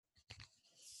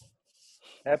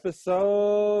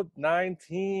Episode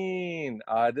 19.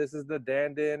 This is the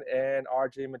Dandin and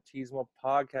RJ Machismo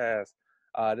podcast.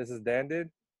 This is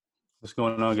Dandin. What's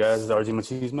going on, guys? It's RJ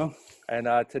Machismo. And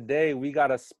today we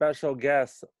got a special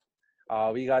guest.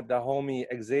 We got the homie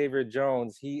Xavier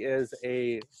Jones. He is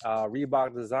a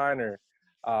Reebok designer.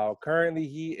 Currently,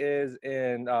 he is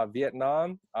in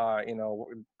Vietnam,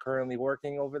 currently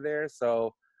working over there.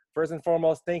 So first and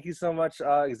foremost, thank you so much,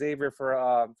 Xavier,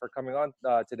 for coming on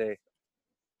today.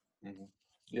 Mm-hmm.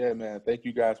 Yeah, man. Thank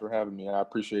you guys for having me. I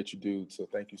appreciate you, dude. So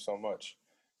thank you so much.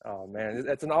 Oh man,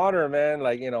 it's an honor, man.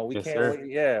 Like, we Yes, can't sir.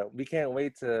 wait. Yeah, we can't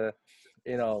wait to,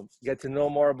 get to know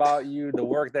more about you, the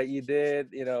work that you did,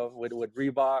 with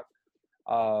Reebok.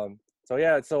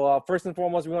 So first and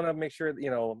foremost, we want to make sure,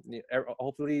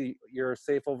 hopefully you're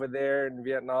safe over there in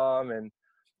Vietnam. And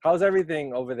how's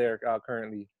everything over there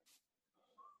currently?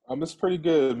 It's pretty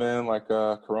good, man. Like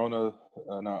Corona,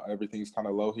 now everything's kind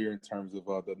of low here in terms of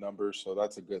the numbers, so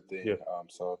that's a good thing.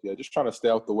 Yeah. Just trying to stay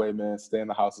out the way, man. Stay in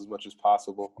the house as much as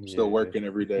possible. I'm still working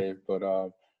every day, but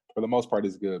for the most part,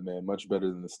 it's good, man. Much better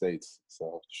than the States.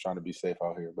 So just trying to be safe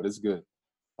out here, but it's good.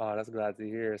 Oh, that's glad to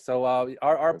hear. So our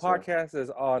Yes, podcast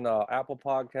is on Apple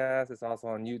Podcasts. It's also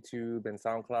on YouTube and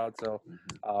SoundCloud. So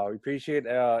we appreciate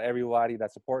everybody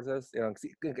that supports us,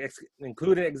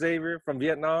 including Xavier from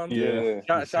Vietnam. Yeah.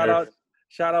 Shout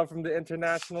out from the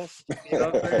internationals.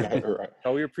 Right.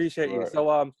 So we appreciate you. Right.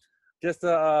 So just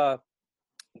a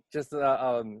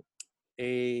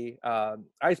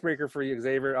icebreaker for you,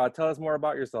 Xavier. Tell us more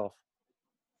about yourself.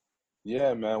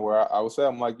 Yeah, man. Where I would say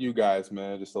I'm like you guys,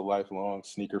 man. Just a lifelong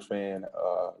sneaker fan.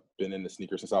 Been into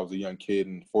sneakers since I was a young kid,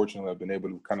 and fortunately, I've been able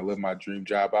to kind of live my dream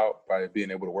job out by being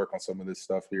able to work on some of this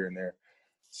stuff here and there.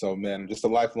 So, man, I'm just a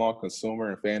lifelong consumer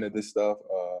and fan of this stuff.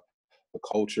 The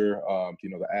culture,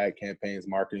 the ad campaigns,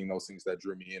 marketing, those things that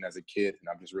drew me in as a kid. And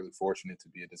I'm just really fortunate to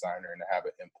be a designer and to have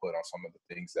an input on some of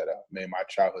the things that made my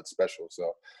childhood special.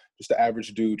 So just the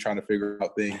average dude trying to figure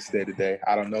out things day to day.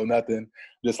 I don't know nothing,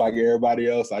 just like everybody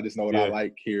else. I just know what I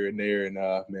like here and there. And,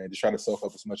 just try to soak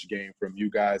up as much game from you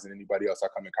guys and anybody else I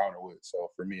come encounter with. So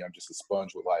for me, I'm just a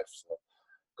sponge with life. So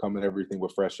come at everything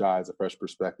with fresh eyes, a fresh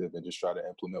perspective, and just try to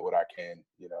implement what I can,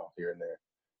 here and there.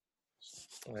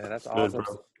 Man, that's awesome.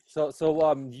 So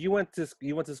you went to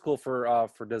school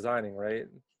for designing, right?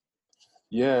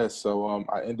 Yeah, so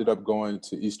I ended up going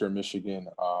to Eastern Michigan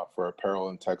for apparel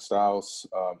and textiles,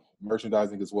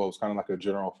 merchandising as well. It was kind of like a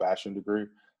general fashion degree.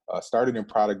 Started in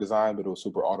product design, but it was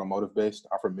super automotive based.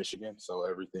 I'm from Michigan, so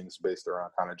everything's based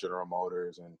around kind of General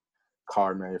Motors and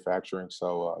car manufacturing.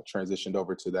 So transitioned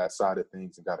over to that side of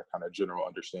things and got a kind of general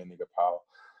understanding of how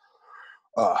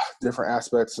different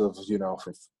aspects of,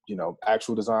 from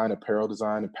actual design, apparel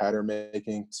design, and pattern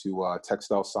making to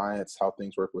textile science, how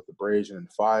things work with abrasion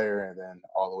and fire, and then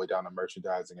all the way down to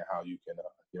merchandising and how you can,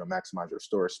 maximize your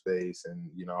store space and,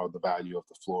 the value of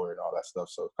the floor and all that stuff.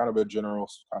 So kind of a general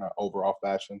kind of overall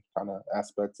fashion kind of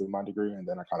aspects of my degree. And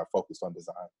then I kind of focused on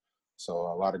design. So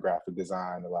a lot of graphic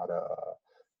design, a lot of,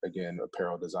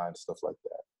 apparel design, stuff like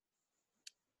that.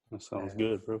 That sounds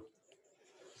good, bro.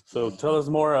 So tell us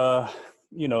more, as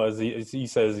you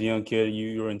said, as a young kid,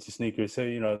 you were into sneakers.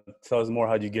 So, tell us more,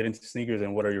 how'd you get into sneakers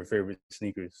and what are your favorite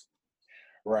sneakers?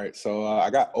 Right. So I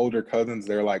got older cousins.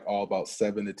 They're like all about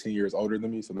 7 to 10 years older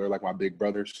than me. So they're like my big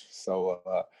brothers. So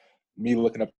me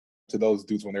looking up to those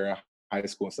dudes when they're in high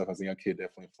school and stuff as a young kid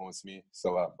definitely influenced me.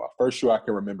 So my first shoe I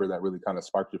can remember that really kind of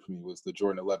sparked it for me was the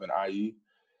Jordan 11 IE.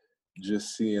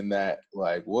 Just seeing that,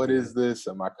 like, what is this?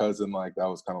 And my cousin, like, that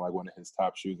was kind of like one of his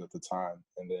top shoes at the time.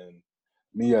 And then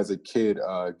me as a kid,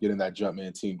 getting that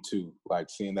Jumpman Team 2, like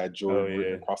seeing that Jordan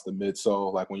written across the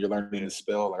midsole, like when you're learning to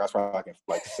spell, like I was probably like in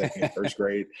like second, first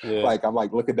grade. Like I'm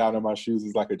like looking down at my shoes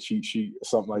is like a cheat sheet or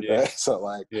something like that. So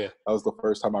like that was the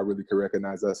first time I really could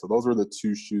recognize that. So those were the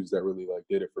two shoes that really like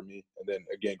did it for me. And then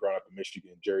again, growing up in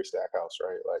Michigan, Jerry Stackhouse,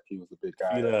 right? Like he was a big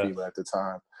guy at the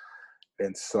time.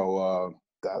 And so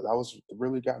that was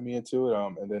really got me into it.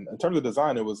 And then in terms of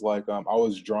design, it was like I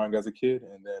was drawing as a kid,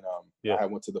 and then I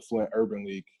went to the Flint Urban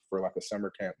League for like a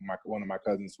summer camp. One of my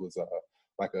cousins was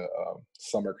like a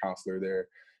summer counselor there,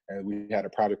 and we had a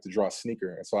project to draw a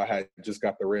sneaker. And so I had just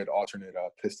got the red alternate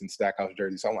Piston Stackhouse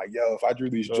jersey. So I'm like, yo, if I drew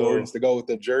these Jordans to go with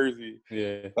the jersey,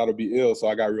 that'll be ill. So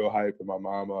I got real hype, and my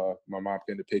mom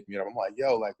came to pick me up. I'm like,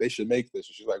 yo, like they should make this.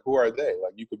 And she's like, who are they?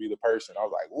 Like you could be the person. I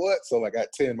was like, what? So like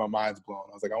at 10, my mind's blown.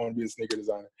 I was like, I want to be a sneaker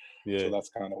designer. So that's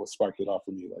kind of what sparked it off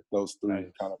for me, like those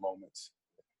three kind of moments.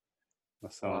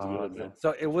 That sounds good, man.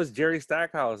 So it was Jerry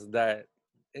Stackhouse that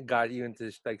got you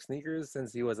into like sneakers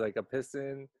since he was like a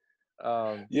Piston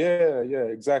Yeah,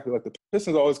 exactly. Like the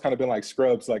Pistons always kind of been like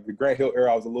scrubs. Like the Grant Hill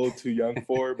era, I was a little too young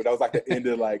for, but that was like the end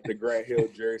of like the Grant Hill,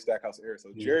 Jerry Stackhouse era. So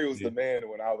Jerry was the man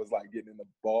when I was like getting in the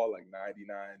ball, like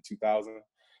 99, 2000.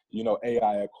 You know,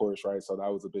 AI, of course, right? So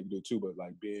that was a big deal too. But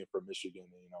like being from Michigan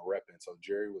and, you know, repping. So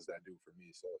Jerry was that dude for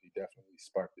me. So he definitely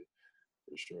sparked it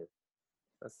for sure.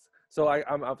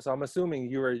 I'm assuming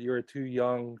you were too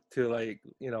young to, like,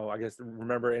 you know, I guess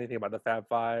remember anything about the Fab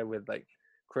Five with like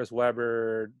Chris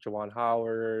Webber, Juwan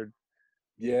Howard.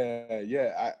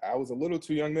 Yeah. I was a little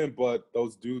too young then, but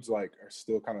those dudes like are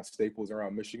still kind of staples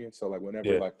around Michigan. So like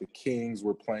whenever like the Kings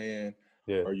were playing,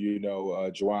 or you know,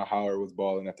 Juwan Howard was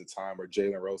balling at the time, or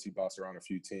Jalen Rose, he bounced around a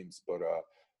few teams. But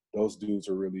those dudes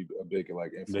are really a big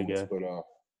like influence. But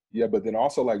but then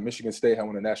also like Michigan State had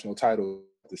won a national title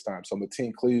at this time. So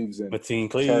Mateen Cleaves and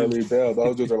Charlie Bell,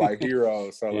 those dudes are like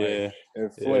heroes. So like in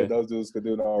Flint, those dudes could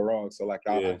do no wrong. So like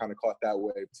I kind of caught that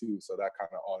wave too. So that kind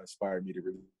of all inspired me to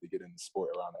really get into sport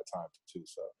around that time too.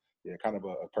 So yeah, kind of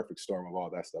a perfect storm of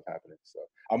all that stuff happening. So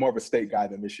I'm more of a state guy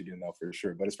than Michigan though, for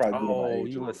sure. But it's probably due to my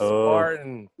age. You a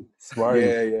Spartan.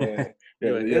 Yeah.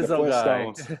 You an Izzo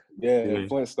guy. The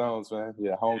Flintstones, man.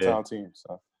 Yeah, hometown team.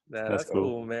 So that's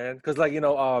cool, man. Because like, you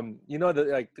know,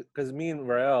 because me and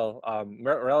Rael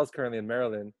is currently in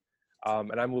Maryland,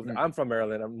 and I'm from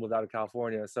Maryland. I moved out of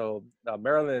California, so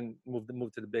Maryland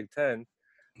moved to the Big Ten.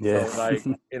 So like,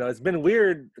 you know, it's been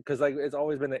weird because like it's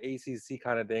always been an ACC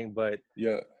kind of thing, but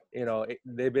you know,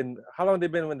 how long they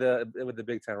been with the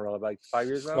Big Ten, Rael? Like 5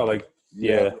 years now.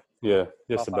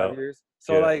 Just about 5 years.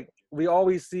 So like we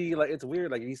always see, like, it's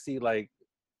weird, like you see like,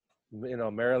 you know,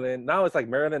 Maryland. Now it's like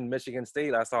Maryland, Michigan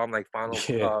State. I saw them like final.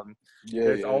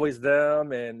 There's always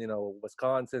them, and you know,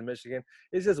 Wisconsin, Michigan.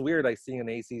 It's just weird, like seeing an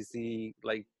ACC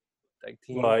like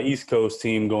team. East Coast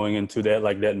team going into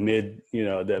that mid, you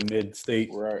know, that mid state,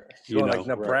 right? You know, like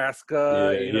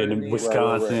Nebraska, you know what I mean?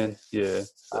 Wisconsin,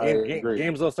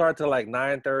 Games will start till like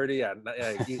 9:30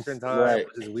 at Eastern time,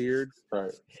 which is weird.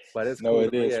 Right. But it's cool.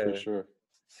 It is for sure.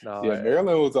 No,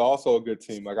 Maryland was also a good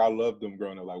team. Like I loved them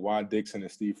growing up. Like Juan Dixon and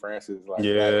Steve Francis. Like that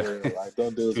era. Like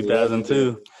them dudes.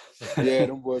 2002.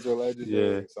 Them boys were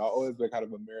legendary. So I always been kind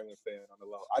of a Maryland fan on the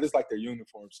low. I just like their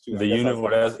uniforms too. The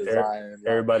uniform,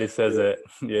 everybody says that.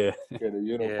 The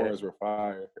uniforms were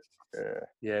fire.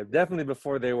 Yeah, definitely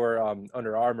before they were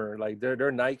Under Armour. Like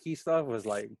their Nike stuff was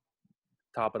like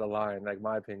top of the line, like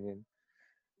my opinion.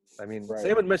 I mean,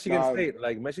 same with Michigan State.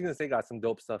 Like Michigan State got some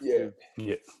dope stuff too.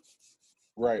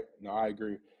 Right. No, I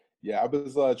agree. I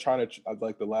was trying to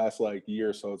like the last like year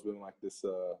or so. It's been like this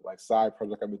like side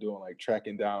project I've been doing, like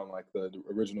tracking down like the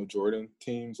original Jordan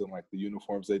teams and like the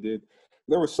uniforms they did.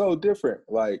 They were so different.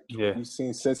 Like you've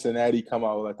seen Cincinnati come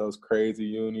out with like those crazy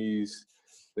unis.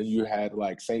 Then you had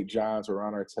like St. John's,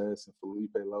 Ron Artest, and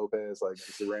Felipe Lopez, like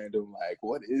just random, like,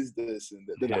 what is this? And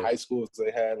then the high schools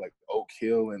they had, like Oak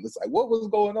Hill, and it's like, what was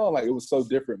going on? Like, it was so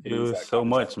different. It was so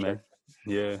much, man.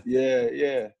 Yeah.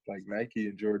 Like Nike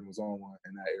and Jordan was on one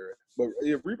in that era. But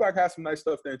Reebok had some nice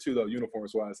stuff there too, though,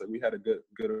 uniforms wise. Like we had a good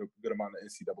amount of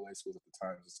NCAA schools at the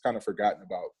time. It's kind of forgotten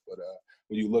about, but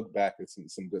when you look back, it's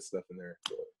some good stuff in there.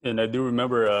 But. And I do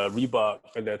remember Reebok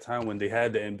at that time when they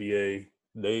had the NBA.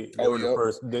 They were the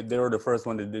first. They were the first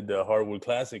one that did the Hardwood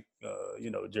Classic,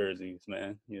 jerseys,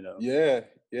 man. You know. So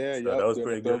that was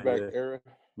pretty good. Throwback era.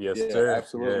 Yes, sir.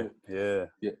 Absolutely.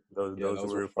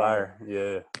 Those were fire.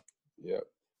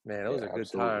 Man, those are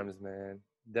good times, man.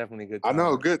 Definitely good times. I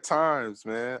know, good times,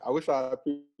 man. I wish I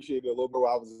appreciated it a little bit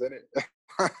while I was in it.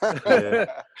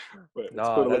 But it's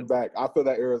cool to look back. I feel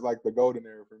that era is like the golden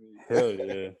era for me. Hell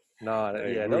yeah.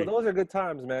 Those are good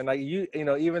times, man. Like you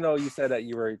know, even though you said that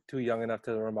you were too young enough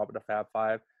to remember the Fab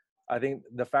Five, I think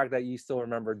the fact that you still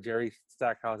remember Jerry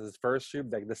Stackhouse's first shoe,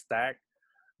 like the stack,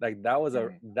 like that was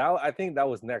I think that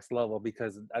was next level,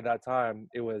 because at that time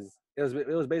it was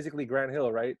basically Grant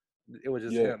Hill, right? It was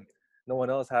just him. No one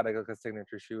else had like a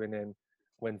signature shoe. And then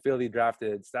when Philly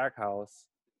drafted Stackhouse,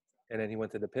 and then he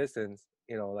went to the Pistons,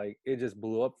 you know, like it just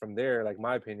blew up from there. Like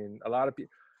my opinion, a lot of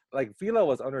people. Like Fila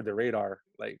was under the radar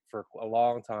like for a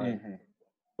long time,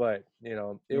 but you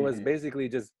know it was basically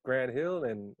just Grant Hill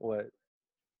and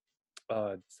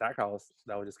Stackhouse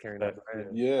that was just carrying that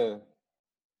brand. Yeah,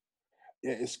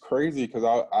 it's crazy because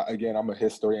I'm a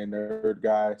historian nerd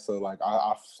guy, so like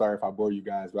I'm sorry if I bore you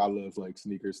guys, but I love like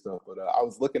sneaker stuff. But I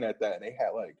was looking at that and they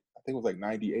had like, I think it was like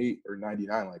 98 or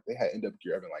 99, like they had end up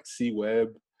having like C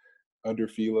Webb under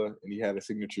Fila, and he had a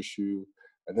signature shoe,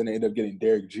 and then they ended up getting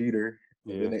Derek Jeter.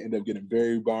 And then they ended up getting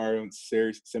Barry Bonds,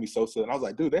 Sammy Sosa. And I was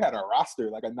like, dude, they had a roster,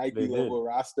 like a Nike level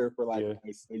roster for like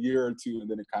a year or two. And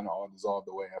then it kind of all dissolved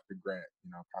away after Grant,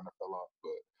 kind of fell off.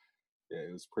 But Yeah,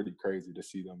 it was pretty crazy to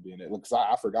see them being there. Because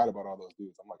I forgot about all those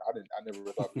dudes. I'm like, I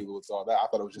never thought people would saw that. I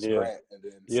thought it was just Grant and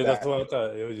then Yeah, that's Stack. what I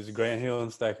thought. It was just Grant Hill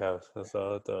and Stackhouse. That's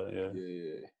all I thought. Yeah.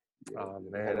 Oh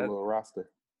They had man, a little roster.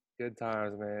 good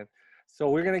times, man. So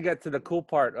we're gonna get to the cool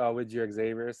part with you,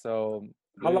 Xavier. So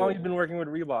how long have you been working with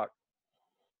Reebok?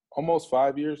 Almost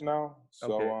 5 years now.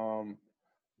 So Okay.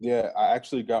 yeah, I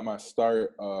actually got my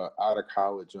start out of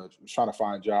college. I was trying to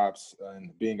find jobs,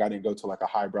 and being I didn't go to like a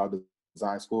highbrow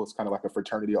design school. It's kind of like a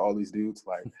fraternity of all these dudes.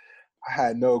 Like I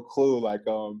had no clue. Like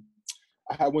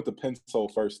I went to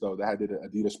Pensole first though. They had did an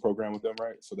Adidas program with them,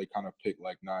 right? So they kind of picked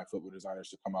like 9 footwear designers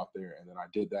to come out there, and then I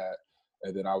did that.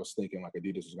 And then I was thinking like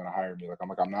Adidas was gonna hire me. Like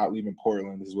I'm not leaving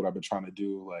Portland. This is what I've been trying to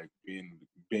do. Like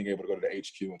being able to go to the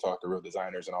HQ and talk to real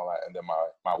designers and all that. And then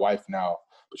my wife now,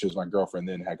 but she was my girlfriend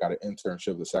then, had got an internship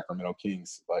with the Sacramento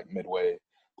Kings like midway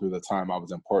through the time I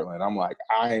was in Portland. I'm like,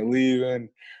 I ain't leaving.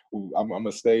 I'm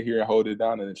gonna stay here and hold it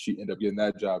down. And then she ended up getting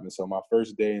that job. And so my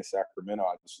first day in Sacramento,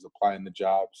 I just was applying the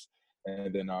jobs.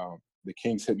 And then the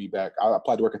Kings hit me back. I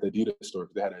applied to work at the Adidas store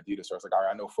because they had an Adidas store. I was like, all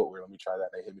right, I know footwear. Let me try that.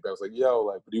 And they hit me back. I was like, yo,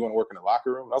 like, do you want to work in the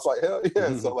locker room? And I was like, hell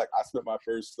yeah. So like, I spent my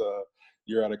first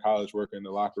year out of college working in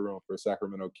the locker room for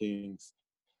Sacramento Kings.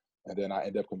 And then I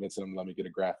ended up convincing them to let me get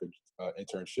a graphic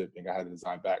internship. And I had a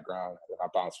design background. And I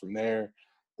bounced from there.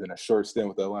 Then a short stint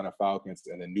with the Atlanta Falcons.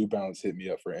 And then New Balance hit me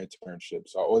up for an internship.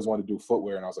 So I always wanted to do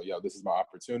footwear. And I was like, yo, this is my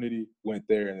opportunity. Went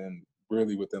there. And then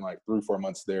really within like 3-4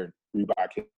 months there, Reebok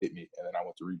hit me. And then I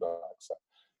went to Reebok. So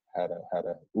I had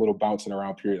a little bouncing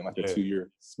around period in like a 2-year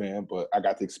span. But I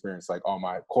got to experience like all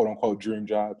my quote unquote dream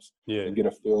jobs and get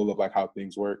a feel of like how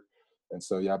things work. And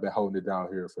so, yeah, I've been holding it down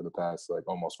here for the past like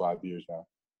almost 5 years now.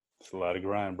 It's a lot of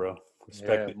grind, bro.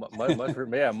 Respect it.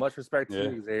 Much respect to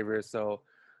you, Xavier. So,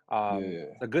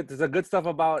 there's a good stuff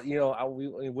about we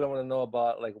want to know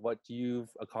about like what you've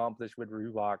accomplished with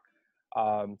Reebok.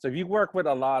 So if you work with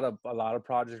a lot of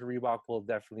projects, Reebok will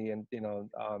definitely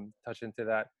touch into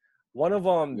that. One of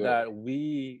them that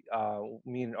me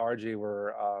and RJ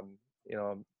were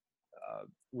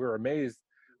we were amazed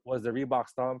was the Reebok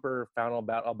Stomper Final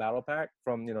Battle Pack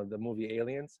from the movie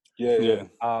Aliens.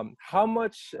 How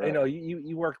much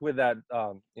you worked with that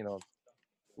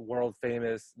world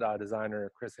famous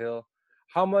designer Chris Hill.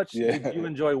 How much did you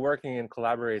enjoy working and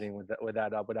collaborating with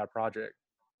that project?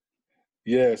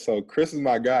 Yeah, so Chris is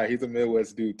my guy. He's a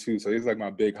Midwest dude too, so he's like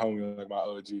my big homie, like my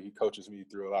OG. He coaches me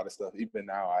through a lot of stuff. Even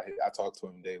now, I talk to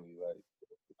him daily. Like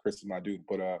Chris is my dude.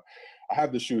 But I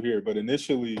have the shoe here. But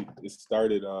initially, it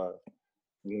started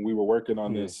when we were working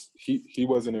on this. He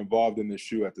wasn't involved in the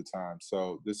shoe at the time.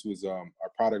 So this was our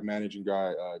product managing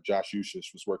guy, Josh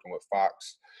Ushish, was working with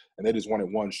Fox, and they just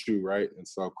wanted one shoe, right? And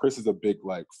so Chris is a big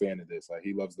like fan of this. Like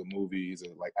he loves the movie. He's a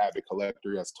like avid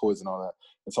collector. He has toys and all that.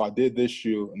 And so I did this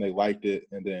shoe, and they liked it.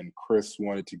 And then Chris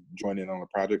wanted to join in on the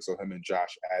project, so him and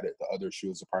Josh added the other shoe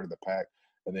as a part of the pack.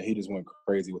 And then he just went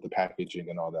crazy with the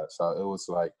packaging and all that. So it was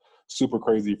like super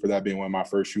crazy for that being one of my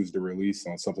first shoes to release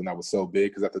on something that was so big.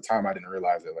 Because at the time I didn't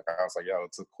realize it. Like I was like, yo,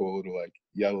 it's a cool little like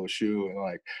yellow shoe. And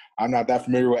like I'm not that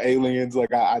familiar with Aliens.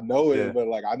 Like I know it, but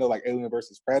like I know like Alien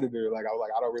versus Predator. Like I was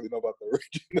like, I don't really know about the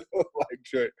original like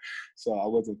shit. So I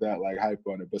wasn't that like hype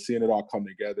on it. But seeing it all come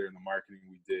together in the marketing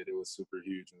we did, it was super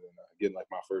huge. And then getting like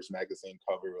my first magazine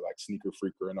cover with like Sneaker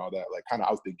Freaker and all that, like kind of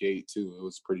out the gate too. It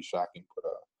was pretty shocking. But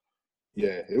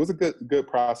yeah, it was a good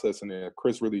process, and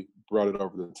Chris really brought it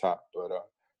over the top. But a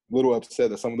little upset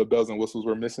that some of the bells and whistles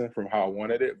were missing from how I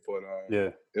wanted it. But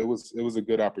it was a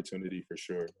good opportunity for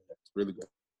sure. It's a really good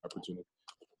opportunity.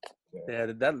 Yeah,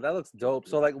 that looks dope.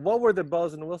 So like, what were the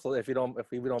bells and whistles, if we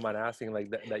don't mind asking,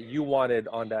 like that you wanted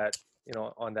on that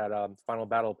Final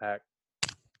Battle Pack?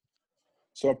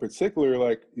 So in particular,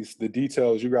 like it's the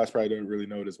details, you guys probably don't really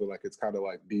notice, but like it's kind of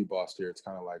like debossed here. It's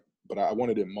kind of like, but I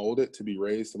wanted it molded to be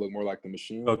raised to look more like the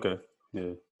machine. Okay.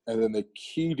 Yeah. And then the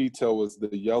key detail was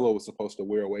the yellow was supposed to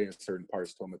wear away in certain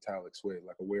parts to a metallic suede,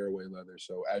 like a wear away leather.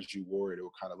 So as you wore it, it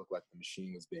would kind of look like the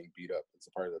machine was being beat up as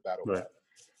a part of the battle pack.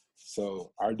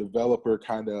 So our developer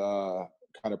kind of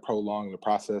prolonged the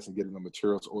process and getting the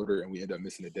materials ordered, and we ended up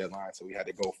missing the deadline. So we had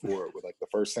to go for it with like the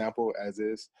first sample as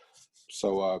is.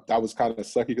 So that was kind of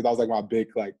sucky because that was like my big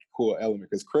like cool element.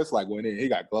 Because Chris like went in, he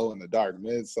got glow in the dark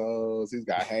midsoles, he's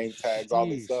got hang tags, all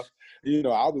this stuff. You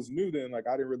know, I was new then, like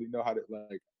I didn't really know how to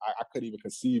like I couldn't even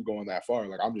conceive going that far.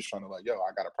 Like I'm just trying to like, yo,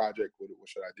 I got a project, what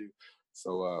should I do?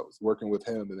 So I was working with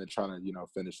him and then trying to,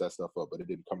 finish that stuff up, but it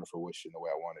didn't come to fruition the way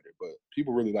I wanted it. But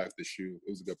people really liked the shoe. It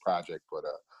was a good project, but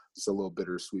just a little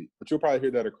bittersweet. But you'll probably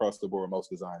hear that across the board. Most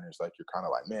designers, like you're kind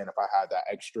of like, man, if I had that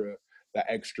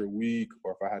extra week,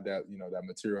 or if I had that, that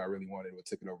material I really wanted, it would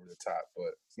take it over the top.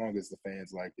 But as long as the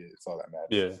fans like it, it's all that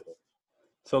matters. Yeah.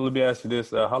 So let me ask you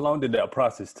this: how long did that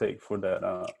process take for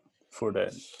that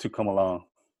to come along?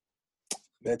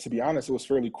 That, to be honest, it was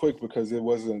fairly quick because it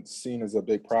wasn't seen as a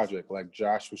big project. Like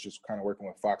Josh was just kind of working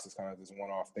with Fox as kind of this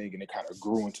one-off thing, and it kind of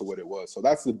grew into what it was. So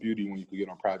that's the beauty when you can get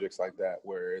on projects like that,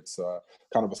 where it's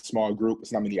kind of a small group.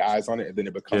 It's not many eyes on it, and then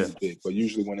it becomes big. But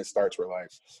usually when it starts, we're like,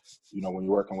 when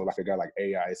you're working with like a guy like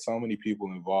AI, so many people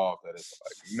involved that it's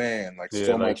like, man, like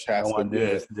so like, much has I to want be.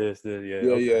 this,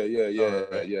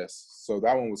 Yes. So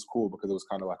that one was cool because it was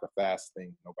kind of like a fast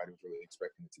thing. Nobody was really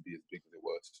expecting it to be as big as it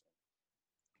was.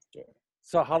 Yeah.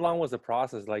 So how long was the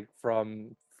process, like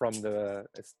from the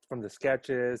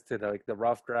sketches to the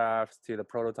rough drafts to the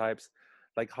prototypes?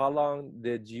 Like how long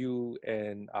did you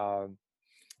and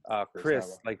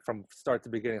Chris, like from start to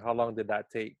beginning, how long did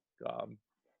that take?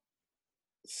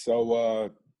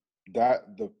 So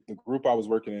that the group I was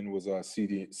working in was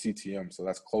CTM, so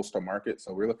that's close to market.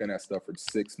 So we're looking at stuff for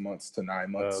 6 months to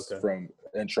 9 months from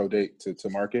intro date to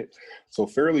market. So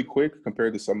fairly quick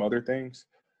compared to some other things.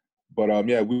 But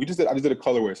yeah, I just did a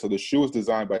colorway. So the shoe was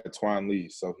designed by Tuan Lee.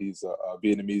 So he's a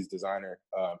Vietnamese designer.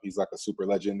 He's like a super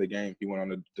legend in the game. He went on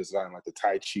to design like the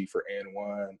Tai Chi for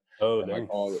N1 and like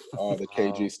all the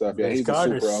KG stuff. Yeah, he's a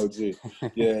super OG.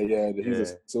 Yeah,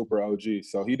 he's a super OG.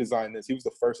 So he designed this. He was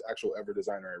the first actual ever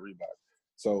designer at Reebok.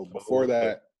 So before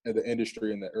that, in the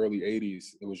industry in the early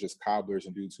 80s, it was just cobblers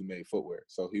and dudes who made footwear.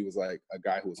 So he was like a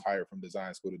guy who was hired from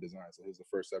design school to design. So he was the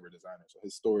first ever designer. So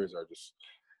his stories are just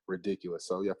ridiculous.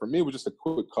 So yeah, for me, it was just a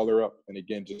quick color up, and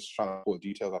again, just trying to pull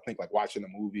details. I think like watching the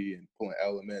movie and pulling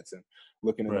elements and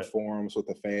looking in the forums with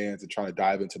the fans and trying to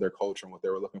dive into their culture and what they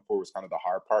were looking for was kind of the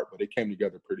hard part, but it came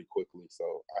together pretty quickly.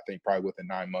 So I think probably within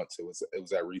 9 months, it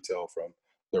was at retail from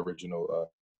the original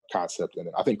concept. And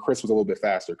I think Chris was a little bit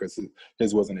faster because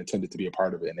his wasn't intended to be a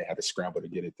part of it, and they had to scramble to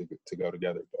get it to go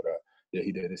together. But yeah,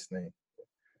 he did his thing.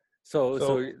 So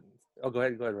go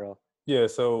ahead, Ro. Yeah,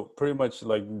 so pretty much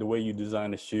like the way you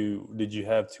design a shoe, did you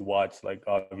have to watch, like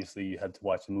obviously you had to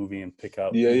watch the movie and pick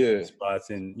out spots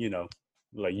and,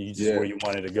 like you just where you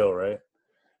wanted to go, right?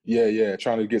 Yeah,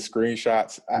 trying to get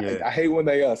screenshots. I hate when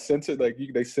they censor,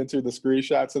 they censor the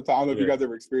screenshots sometimes. I don't know if you guys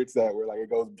ever experienced that where like it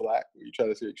goes black when you try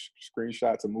to see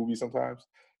screenshots of movies sometimes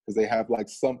because they have like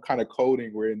some kind of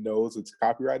coding where it knows it's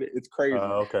copyrighted. It's crazy.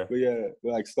 But yeah,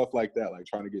 like stuff like that, like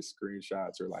trying to get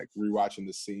screenshots or like rewatching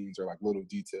the scenes or like little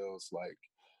details like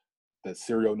the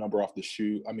serial number off the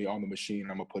shoe. I mean, on the machine,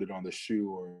 I'm gonna put it on the shoe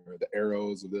or the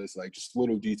arrows of this, like just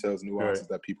little details, nuances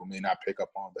that people may not pick up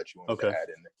on that you want to add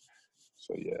in there.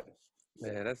 So yeah.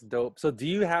 Man, that's dope. So do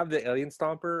you have the Alien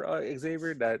Stomper,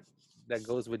 Xavier, that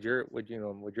goes with your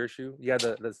shoe? Yeah,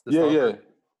 the Stomper?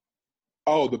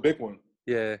 Oh, the big one.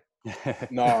 Yeah.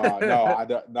 No, I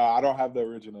don't have the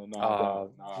original.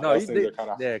 Those things are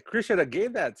kind of. Chris should have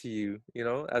gave that to you,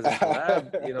 as a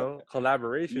collab,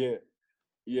 collaboration.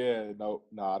 Yeah, no,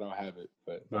 I don't have it.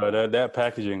 But that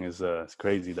packaging is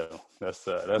crazy though. That's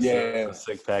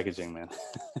sick packaging, man.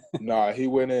 No, he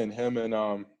went in. Him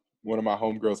and one of my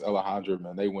homegirls, Alejandra,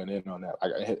 man, they went in on that.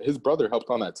 Like, his brother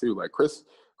helped on that too. Like Chris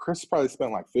probably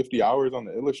spent like 50 hours on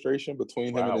the illustration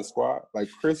between him and his squad. Like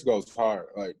Chris goes hard.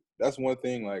 Like that's one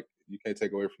thing like you can't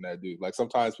take away from that dude. Like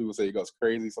sometimes people say he goes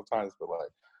crazy sometimes, but like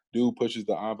dude pushes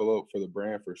the envelope for the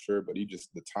brand for sure. But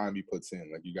the time he puts in,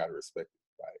 like you gotta respect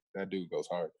it. Like that dude goes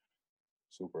hard.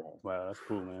 Super hard. Wow, that's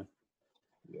cool, man.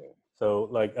 Yeah. So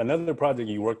like another project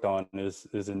you worked on is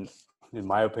in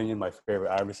my opinion, my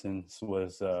favorite Iverson's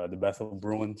was the Bethel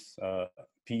Bruins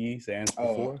PE, stands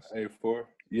for A4.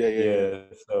 Yeah.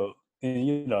 So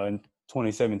in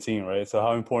 2017, right? So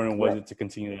how important was it to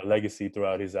continue the legacy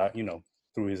throughout his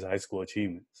through his high school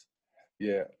achievements?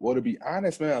 Yeah. Well, to be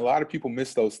honest, man, a lot of people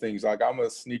miss those things. Like I'm a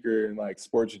sneaker and like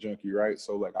sports junkie, right?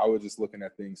 So like I was just looking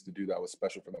at things to do that was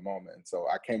special for the moment. And so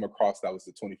I came across that was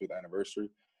the 25th anniversary.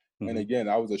 And again,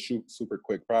 that was a super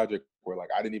quick project where like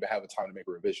I didn't even have the time to make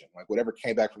a revision. Like whatever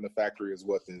came back from the factory is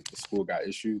what the school got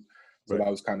issued. So that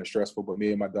was kind of stressful. But me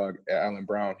and my dog, Allen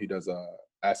Brown, he does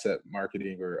asset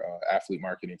marketing or athlete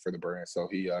marketing for the brand. So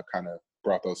he kind of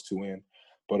brought those two in.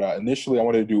 But initially I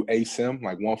wanted to do ASIM,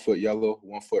 like 1 foot yellow,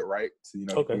 1 foot right.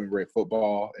 So, great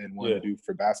football and wanted to do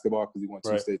for basketball because he won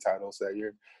 2 state titles that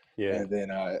year. Yeah. And then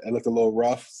it looked a little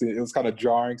rough. It was kind of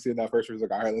jarring seeing that first. It was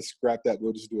like, all right, let's scrap that.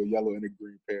 We'll just do a yellow and a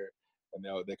green pair. And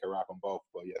they can rock them both.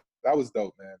 But yeah, that was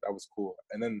dope, man. That was cool.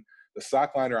 And then the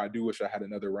sock liner, I do wish I had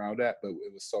another round at, but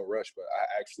it was so rushed. But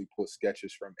I actually pulled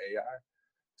sketches from AI.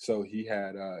 So he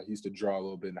used to draw a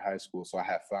little bit in high school. So I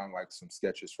had found like some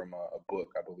sketches from a book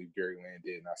I believe Gary Land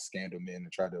did, and I scanned them in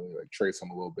and tried to like trace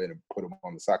them a little bit and put them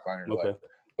on the sock liner. Like,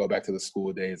 go back to the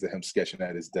school days of him sketching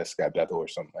at his desk at Bethel or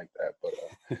something like that.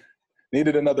 But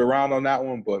needed another round on that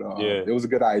one, but Yeah. it was a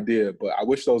good idea. But I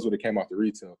wish those would have came off the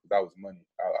retail because that was money.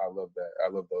 I love that. I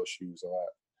love those shoes a lot.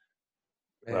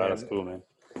 Wow, that's cool, man.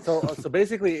 So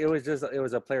basically, it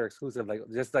was a player exclusive, like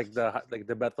just like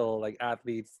the Bethel like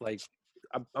athletes, like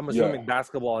I'm assuming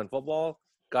basketball and football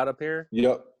got a pair.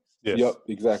 Yep. Yes. Yep,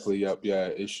 exactly. Yep, yeah.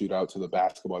 It shoot out to the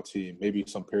basketball team. Maybe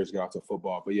some pairs get out to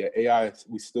football, but yeah, AI.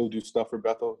 We still do stuff for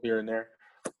Bethel here and there.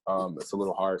 It's a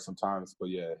little hard sometimes, but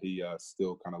yeah, he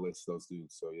still kind of lists those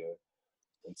dudes. So yeah,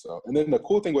 and then the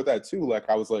cool thing with that too, like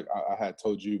I was like I had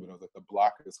told you, but I was like the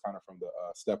block is kind of from the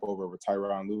step over with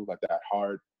Tyronn Lue, like that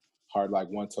hard like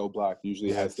one toe block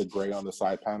usually has the gray on the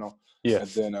side panel. Yeah. And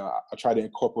then I try to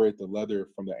incorporate the leather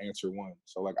from the Answer One.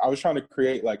 So like I was trying to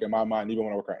create, like in my mind, even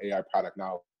when I work on AI product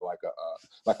now,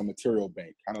 like a material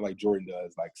bank, kind of like Jordan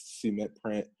does, like cement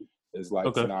print is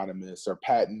like synonymous, or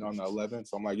patent on the 11.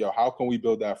 So I'm like, yo, how can we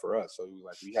build that for us? So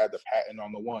we had the patent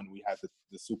on the one, we had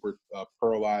the super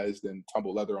pearlized and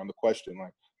tumble leather on the question.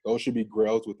 Like those should be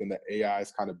grails within the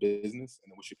AI's kind of business,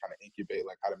 and then we should kind of incubate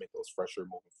like how to make those fresher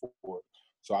moving forward.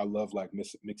 So I love like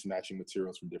mix matching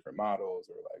materials from different models,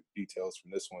 or like details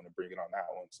from this one and bring it on that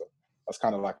one. So that's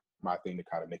kind of like my thing to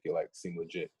kind of make it like seem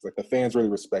legit. It's like the fans really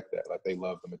respect that. Like they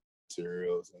love the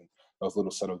materials and those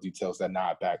little subtle details that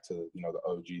nod back to, you know, the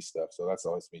OG stuff. So that's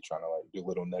always me trying to like do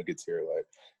little nuggets here. Like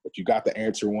if you got the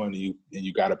Answer One and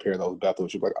you got a pair of those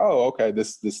Bethels, you're like, oh, okay,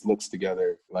 this looks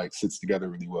together, like sits together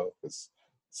really well. It's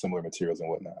similar materials and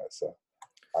whatnot. So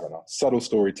I don't know, subtle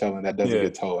storytelling that doesn't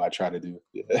get told. I try to do.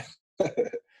 Yeah.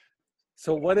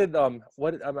 So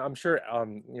I'm sure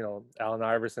you know, Allen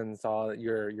Iverson saw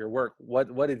your work.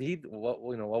 What did he what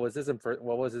was his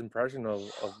impression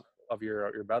of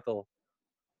your Bethel?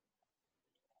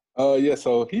 Yeah,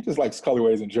 so he just likes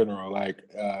colorways in general. Like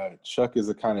Chuck is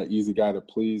a kind of easy guy to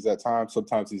please at times.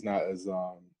 Sometimes he's not as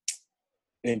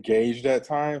engaged at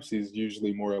times. He's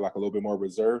usually more like a little bit more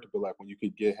reserved, but like when you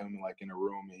could get him like in a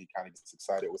room and he kind of gets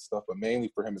excited with stuff, but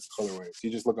mainly for him it's colorways.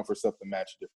 He's just looking for stuff to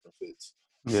match different fits.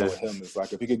 So with him it's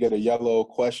like if he could get a yellow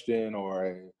question or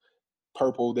a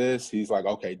purple this, he's like,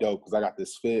 okay, dope, because I got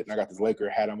this fit and I got this Laker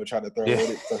hat I'm gonna try to throw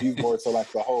with it. So he's more so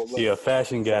like the whole look. He a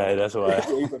fashion guy, that's why.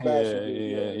 He's a fashion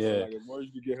dude. So like the more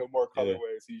you can get him more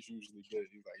colorways, he's usually good.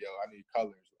 He's like, yo, I need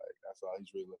colors. Like that's all he's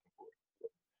really looking for.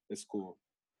 It's cool.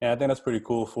 And I think that's pretty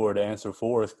cool for the Answer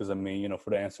 4s, because I mean, you know,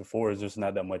 for the Answer 4s, there's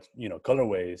not that much, you know,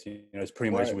 colorways. You know, it's pretty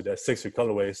much with that 6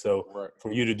 colorway. So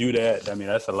for you to do that, I mean,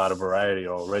 that's a lot of variety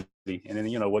already. And then,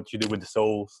 you know, what you do with the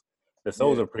soles. The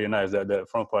soles are pretty nice. That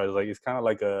front part is like, it's kind of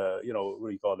like a, you know, what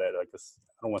do you call that? Like I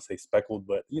don't want to say speckled,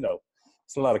 but, you know,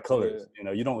 it's a lot of colors. You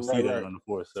know, you don't see that on the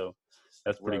 4. So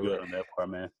that's pretty good on that part,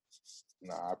 man.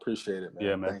 Nah, I appreciate it, man.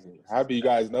 Yeah, man. Thank you. Happy you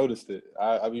guys noticed it.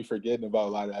 I be forgetting about a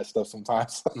lot of that stuff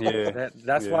sometimes.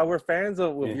 That's why we're fans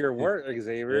of your work,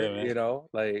 Xavier. Yeah, you know,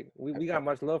 like we got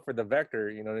much love for the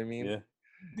Vector. You know what I mean?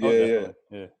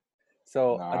 Yeah.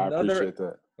 So I appreciate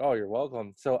that. Oh, you're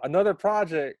welcome. So another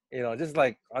project, you know, just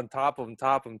like on top,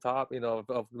 you know,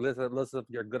 of list of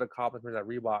your good accomplishments at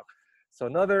Reebok. So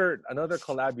another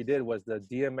collab you did was the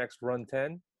DMX Run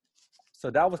 10.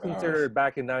 So that was considered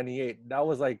back in '98. That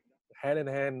was like hand in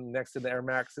hand next to the Air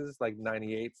Maxes, like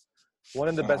 '98s. One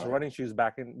of the best running shoes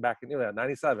back in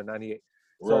 97, 98.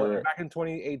 So back in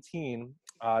 2018,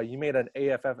 you made an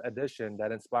AFF edition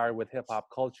that inspired with hip hop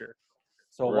culture.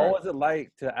 So what was it like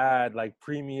to add like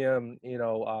premium, you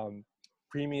know,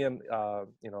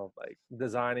 like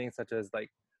designing such as like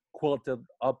quilted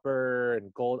upper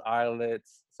and gold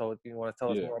eyelets? So you want to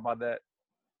tell us more about that?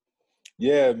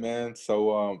 Yeah, man.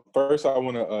 So first I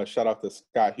want to shout out to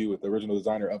Scott Hewitt, the original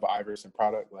designer of Iverson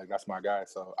product. Like that's my guy.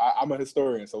 So I'm a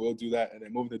historian, so we'll do that. And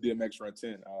then moving to DMX Run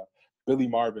 10, Billy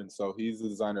Marvin. So he's the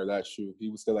designer of that shoe. He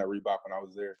was still at Reebok when I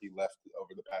was there. He left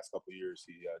over the past couple of years.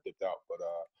 He dipped out. But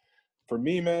for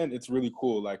me, man, it's really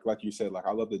cool. Like you said, like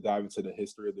I love to dive into the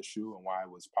history of the shoe and why it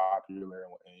was popular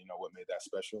and you know what made that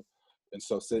special. And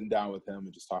so sitting down with him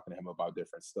and just talking to him about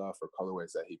different stuff or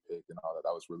colorways that he picked and all that,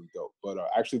 that was really dope. But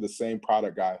actually the same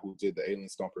product guy who did the Alien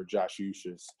Stomper, Josh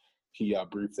Eustace, he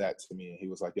briefed that to me and he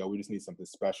was like, yo, we just need something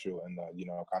special and, you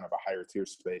know, kind of a higher tier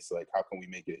space. Like, how can we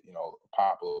make it, you know,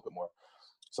 pop a little bit more?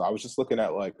 So I was just looking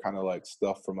at like kind of like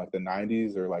stuff from like the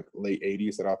 90s or like late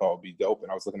 80s that I thought would be dope.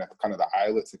 And I was looking at kind of the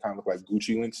eyelets that kind of look like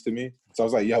Gucci links to me. So I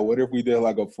was like, yo, what if we did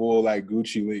like a full like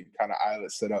Gucci link kind of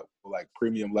eyelet set up with like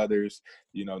premium leathers,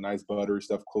 you know, nice buttery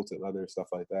stuff, quilted leather, stuff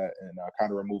like that. And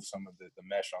kind of remove some of the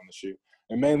mesh on the shoe.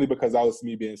 And mainly because that was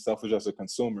me being selfish as a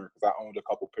consumer because I owned a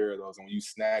couple pair of those. And when you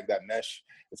snag that mesh,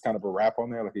 it's kind of a wrap on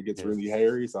there. Like it gets really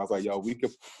hairy. So I was like, yo, we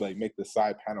could like make the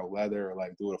side panel leather or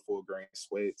like do it a full grain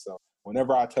suede. So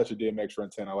whenever I touch a DMX Run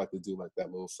 10, I like to do like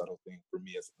that little subtle thing for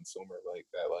me as a consumer, like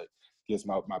that, like gives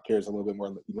my pairs a little bit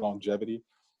more longevity.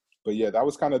 But yeah, that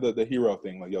was kind of the hero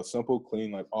thing. Like, yo, simple,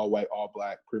 clean, like all white, all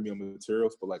black, premium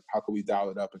materials. But like, how can we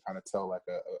dial it up and kind of tell like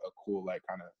a cool, like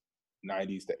kind of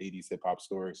 90s to 80s hip hop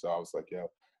story? So I was like, yo,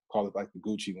 call it like the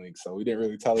Gucci link. So we didn't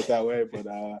really tell it that way, but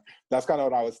that's kind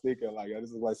of what I was thinking. Like,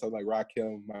 this is like something like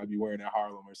Rakim might be wearing in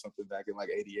Harlem or something back in like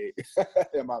 '88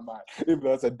 in my mind. Even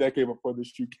though it's a decade before the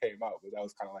shoe came out, but that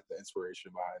was kind of like the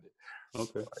inspiration behind it.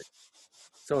 Okay.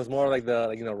 So it's more like the,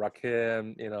 like, you know,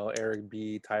 Rakim, you know, Eric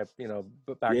B type, you know,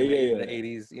 back in the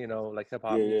 80s, you know, like hip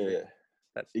hop music.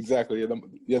 Exactly.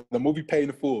 The movie Paid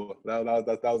in Full. That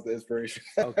was the inspiration.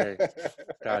 Okay,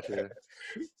 gotcha.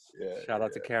 Yeah. Shout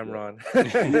out to Cameron.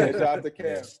 Yeah, shout out to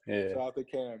Cam. Yeah. Shout out to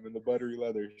Cam and the buttery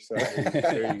leather. So.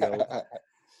 There you go.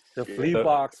 The flea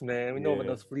box, man. We know about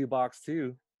those flea box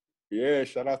too. Yeah,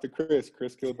 shout out to Chris.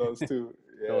 Chris killed those too.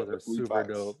 Yeah, those are super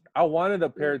dope. I wanted a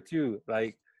pair too.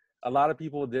 Like, a lot of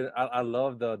people did. I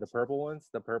love the purple ones,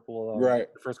 the purple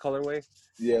right, the first colorway.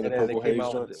 Yeah, the purple haze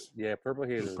ones. Purple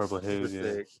haze. Purple haze, yeah.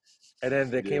 Sick. And then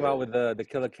they came out with the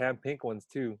Killer Cam pink ones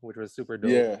too, which was super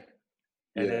dope. Yeah.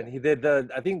 And then he did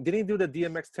I think, did he do the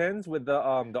DMX 10s with the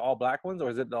all black ones, or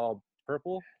is it the all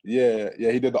purple? Yeah,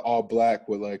 he did the all black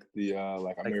with like the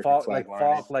like American flag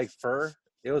lining. Like fur.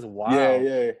 It was wild.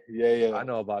 Yeah. I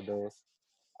know about those.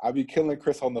 I be killing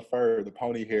Chris on the fur, the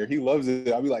pony hair. He loves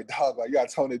it. I be like, dog, like, you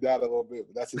gotta tone it down a little bit,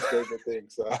 but that's his favorite thing.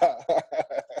 So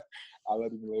I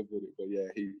let him live with it. But yeah,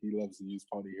 he loves to use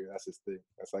pony hair. That's his thing.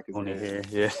 That's like his pony hair.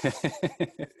 Yeah.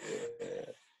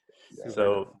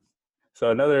 So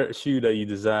another shoe that you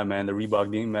designed, man, the Reebok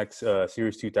DMX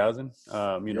Series 2000.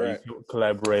 You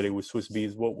collaborated with Swizz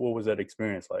Beats. What was that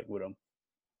experience like with them?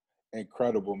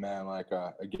 Incredible, man. Like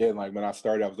again, like when I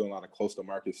started, I was doing a lot of close to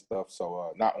market stuff.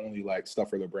 So not only like stuff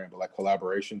for the brand, but like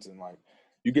collaborations. And like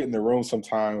you get in the room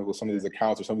sometimes with some of these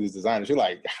accounts or some of these designers, you're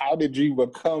like, how did you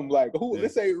become like,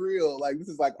 this ain't real? Like, this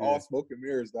is like all smoke and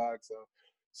mirrors, dog. So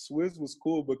Swizz was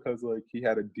cool because like he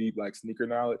had a deep like sneaker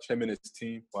knowledge. Him and his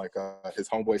team, like his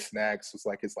homeboy Snags was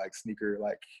like his like sneaker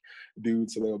like dude.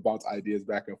 So they would bounce ideas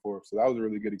back and forth. So that was a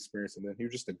really good experience. And then he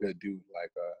was just a good dude.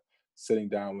 Like sitting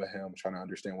down with him, trying to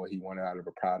understand what he wanted out of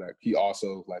a product. He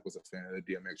also like was a fan of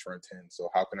the DMX Run 10. So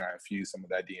how can I infuse some of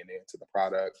that DNA into the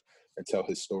product and tell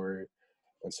his story?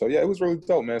 And so, yeah, it was really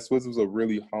dope, man. Swizz was a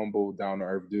really humble,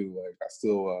 down-to-earth dude. Like, I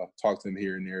still talk to him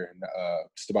here and there and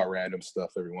just about random stuff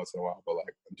every once in a while. But,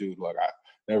 like, dude, like, I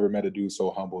never met a dude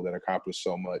so humble that accomplished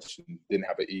so much and didn't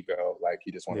have an ego. Like,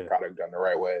 he just wanted the product done the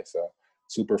right way. So,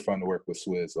 super fun to work with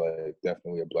Swizz. Like,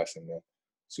 definitely a blessing, man.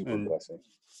 Super blessing.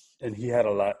 And he had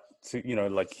a lot to,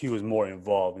 like, he was more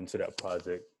involved into that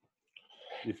project.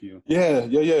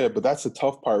 Yeah. But that's the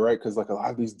tough part, right? Because like a lot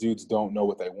of these dudes don't know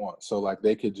what they want. So like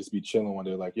they could just be chilling when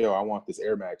they're like, "Yo, I want this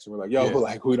Air Max," and we're like, "Yo, but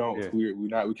like we don't,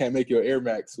 we can't make you an Air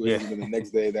Max." And then the next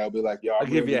day they'll be like, "Yo, I'll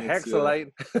give you a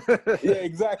Hexalite." Yeah,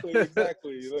 exactly. Or like,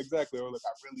 I'm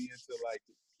really into like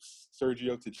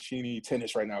Sergio Tacchini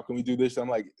tennis right now. Can we do this? I'm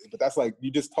like, but that's like you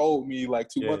just told me like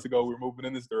 2 months ago we're moving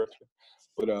in this direction.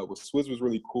 But with Swizz was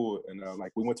really cool, and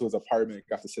like we went to his apartment,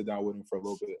 got to sit down with him for a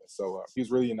little bit. So he was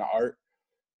really into art.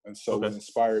 And so what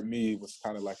inspired me was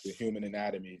kind of like the human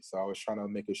anatomy. So I was trying to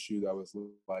make a shoe that was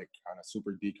like kind of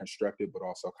super deconstructed, but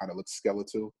also kind of looked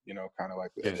skeletal, kind of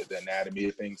like the anatomy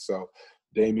of things. So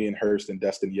Damien Hirst and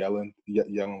Destin Yellen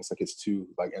was like his two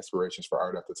like inspirations for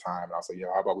art at the time. And I was like,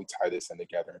 how about we tie this in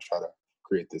together and try to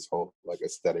create this whole like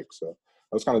aesthetic. So that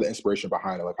was kind of the inspiration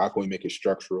behind it. Like, how can we make it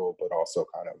structural, but also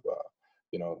kind of,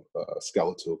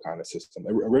 skeletal kind of system.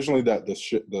 Originally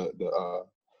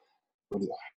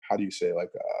how do you say, like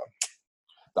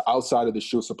the outside of the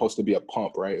shoe was supposed to be a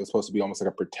pump, right? It was supposed to be almost like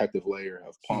a protective layer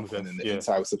of pump, and then the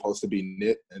inside was supposed to be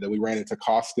knit. And then we ran into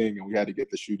costing, and we had to get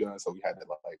the shoe done, so we had to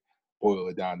like boil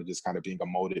it down to just kind of being a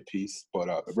molded piece. But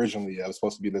originally, it was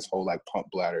supposed to be this whole like pump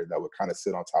bladder that would kind of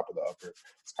sit on top of the upper,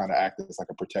 it's kind of act as like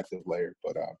a protective layer.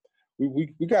 But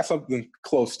we got something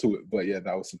close to it. But yeah,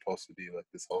 that was supposed to be like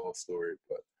this whole story,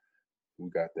 but we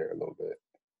got there a little bit.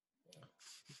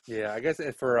 Yeah, I guess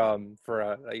for an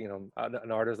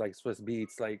artist like Swizz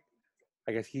Beats, like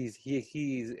I guess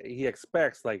he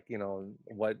expects like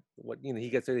what he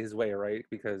gets it his way, right?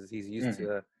 Because he's used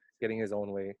to getting his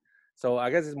own way. So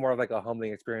I guess it's more of like a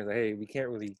humbling experience. Like, hey, we can't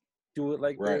really do it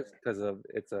like this because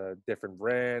it's a different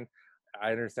brand.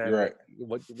 I understand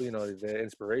what the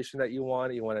inspiration that you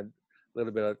want. You want a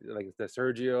little bit of like the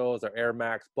Sergio's or Air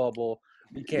Max bubble.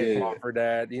 You can't offer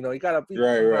that. You gotta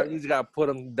you just gotta put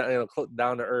them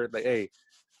down to earth. Like, hey,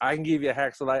 I can give you a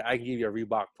Hexalite. I can give you a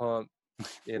Reebok pump.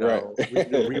 We can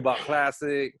do Reebok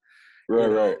Classic.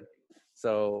 Right.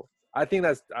 So I think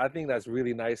that's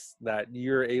really nice that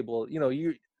you're able,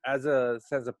 you as a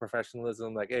sense of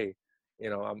professionalism, like, hey,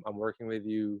 I'm working with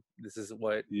you. This is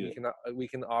what Yeah. we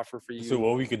can offer for So you.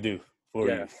 what we could do for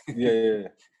Yeah, you. Yeah.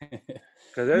 because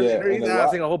Yeah. they're And a lot.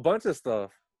 asking a whole bunch of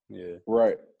stuff. Yeah.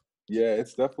 Right. Yeah,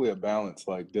 it's definitely a balance,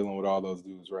 like dealing with all those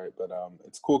dudes, right? But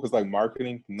it's cool because like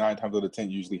marketing, 9 times out of 10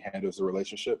 usually handles the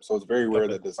relationship. So it's very rare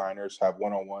Okay. that designers have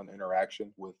one-on-one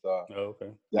interaction with Oh,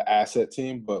 okay. the asset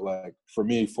team. But like for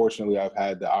me, fortunately, I've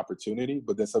had the opportunity.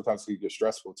 But then sometimes it can get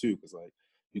stressful too, because like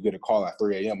you get a call at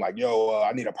 3 a.m. like, yo,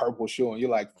 I need a purple shoe, and you're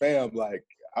like, fam, like,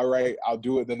 all right, I'll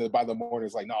do it. Then by the morning,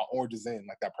 it's like, no, orange is in,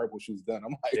 like that purple shoe's done.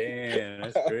 I'm like, Damn,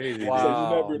 that's crazy. so Dude. you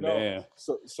never Wow. know. Damn.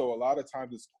 So a lot of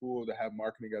times it's cool to have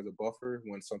marketing as a buffer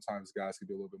when sometimes guys can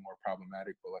be a little bit more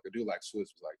problematic. But like a dude like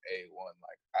Swizz was like A1.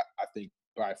 Like I think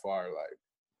by far like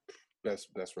best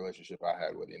relationship I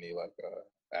had with any like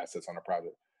assets on a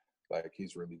project. Like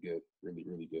he's really good,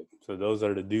 really good. So those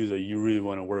are the dudes that you really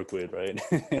want to work with, right?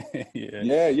 Yeah.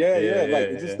 Yeah. Like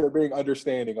Yeah. it's just they're being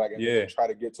understanding, like, and then they Yeah. try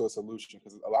to get to a solution.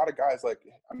 Because a lot of guys, like,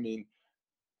 I mean,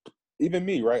 even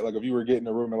me, right? Like if you were getting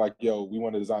a room and like, yo, we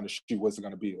want to design a shoe, what's it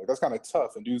gonna be? Like that's kind of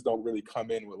tough, and dudes don't really come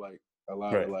in with like a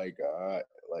lot of Right.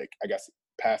 like I guess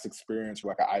past experience or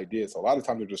like an idea. So a lot of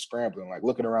times they're just scrambling, like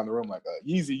looking around the room, like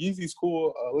Yeezy's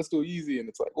cool. Let's do Yeezy, and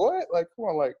it's like what? Like come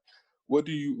on, like what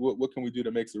can we do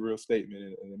that makes a real statement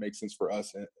and it makes sense for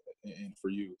us and for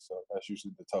you? So that's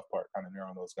usually the tough part, kind of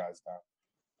narrowing those guys down.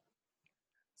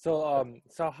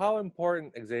 So how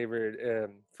important, Xavier,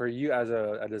 for you as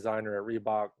a designer at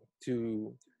Reebok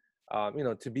to,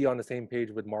 to be on the same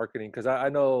page with marketing? Because I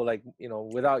know, like,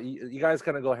 without you guys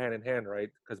kind of go hand in hand, right?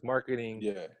 Because marketing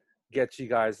Yeah. gets you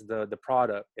guys the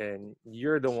product, and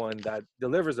you're the one that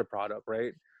delivers the product,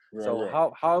 right? So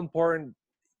Right. how important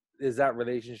is that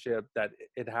relationship that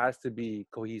it has to be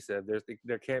cohesive?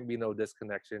 There can't be no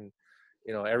disconnection.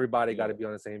 Everybody got Yeah. to be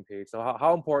on the same page. So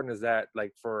how important is that,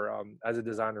 like, for as a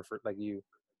designer for like you?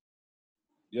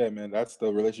 Yeah, man, that's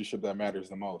the relationship that matters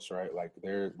the most, right? Like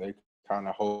they kind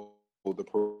of hold the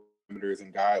parameters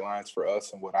and guidelines for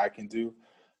us and what I can do,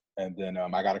 and then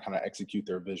I got to kind of execute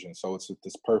their vision. So it's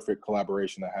this perfect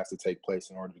collaboration that has to take place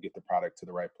in order to get the product to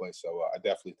the right place. So I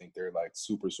definitely think they're like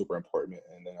super important,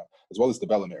 and then as well as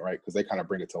development, right? Because they kind of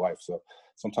bring it to life. So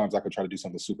sometimes I could try to do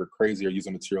something super crazy or use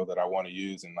a material that I want to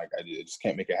use, and like I just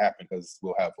can't make it happen because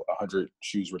we'll have 100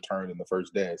 shoes returned in the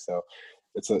first day. So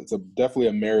it's a definitely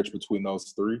a marriage between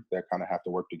those three that kind of have to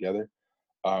work together.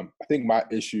 I think my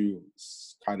issue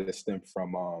kind of stemmed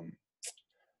from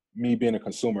me being a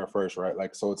consumer first, right?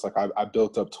 Like, so it's like I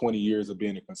built up 20 years of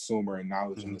being a consumer and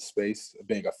knowledge in the space,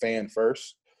 being a fan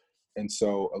first. And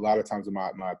so a lot of times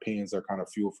my opinions are kind of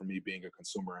fueled for me being a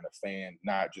consumer and a fan,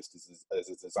 not just as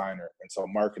a designer. And so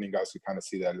marketing guys could kind of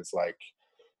see that it's like,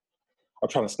 I'm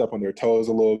trying to step on their toes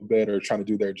a little bit or trying to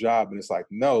do their job. And it's like,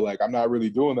 no, like I'm not really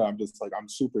doing that. I'm just like, I'm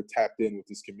super tapped in with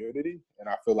this community. And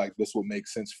I feel like this will make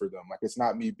sense for them. Like, it's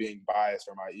not me being biased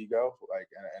or my ego. Like,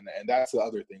 and that's the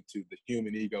other thing too. The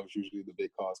human ego is usually the big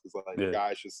cause. Cause like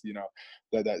guys just,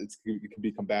 that it can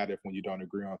be combative when you don't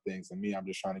agree on things. And me, I'm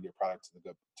just trying to get product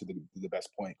to the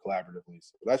best point collaboratively.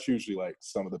 So that's usually like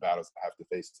some of the battles I have to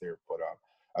face there. But,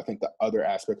 I think the other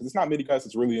aspect, because it's not many guys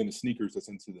that's really into sneakers that's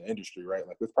into the industry, right?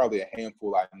 Like there's probably a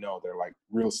handful I know they're like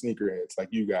real sneakerheads, like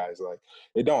you guys. Like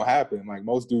it don't happen. Like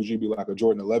most dudes, you'd be like a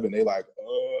Jordan 11, they like,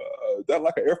 that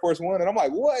like an Air Force One, and I'm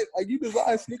like, what? Like you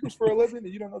design sneakers for a living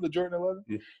and you don't know the Jordan 11?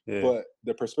 Yeah. But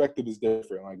the perspective is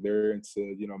different. Like they're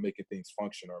into making things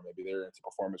function, or maybe they're into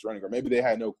performance running, or maybe they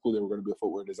had no clue they were going to be a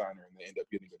footwear designer and they end up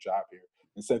getting a job here.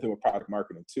 And same thing with product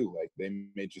marketing too. Like they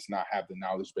may just not have the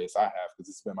knowledge base I have because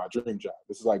it's been my dream job.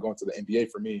 This is like going to the NBA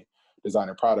for me,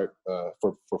 designing product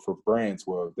for brands.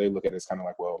 Well, they look at it as kind of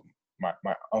like, well,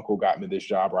 my uncle got me this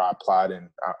job, or I applied and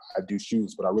I do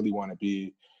shoes, but I really want to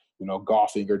be,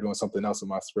 golfing or doing something else in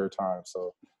my spare time.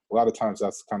 So a lot of times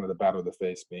that's kind of the battle of the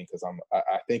face, being because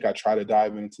I think I try to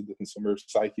dive into the consumer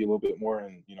psyche a little bit more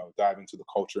and dive into the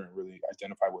culture and really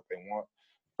identify what they want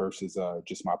versus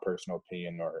just my personal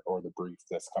opinion or the brief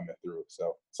that's coming through.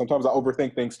 So sometimes I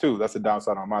overthink things too. That's a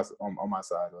downside on my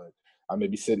side. Like I may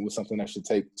be sitting with something that should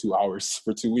take 2 hours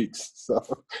for 2 weeks. So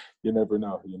you never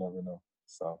know.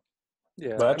 So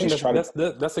Yeah, but I think just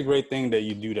that's a great thing that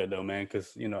you do that though, man.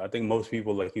 Because I think most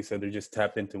people, like you said, they're just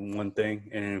tapped into one thing,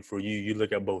 and for you, you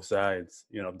look at both sides,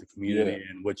 of the community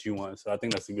and what you want. So I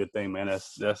think that's a good thing, man.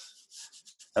 That's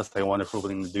a wonderful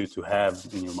thing to do, to have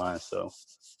in your mind. So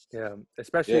yeah,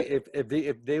 especially if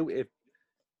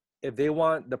they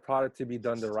want the product to be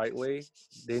done the right way,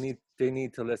 they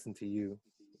need to listen to you.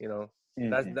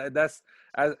 That's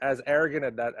as arrogant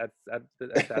at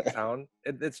that sound.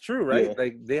 It's true, right? Yeah.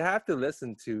 Like they have to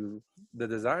listen to the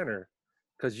designer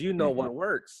because you know what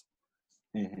works.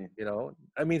 You know,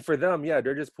 I mean, for them, yeah,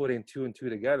 they're just putting two and two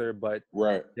together, but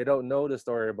Right. they don't know the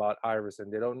story about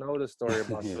Iverson. They don't know the story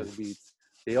about Swizz Beats.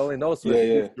 They only know Yeah, Swizz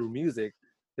yeah. Beats through music.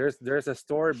 There's a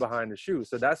story behind the shoe,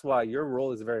 so that's why your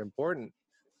role is very important.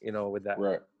 You know, with that.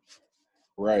 Right.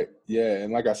 Right. Yeah.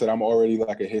 And like I said, I'm already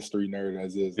like a history nerd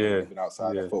as is, like, even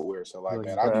outside of footwear. So like,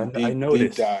 man, I do I deep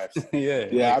noticed. dives. Yeah.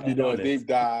 Yeah, like, I be doing deep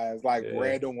dives, like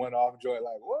random one-off joint.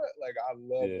 Like what? Like I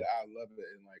love it. I love it.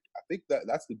 And like I think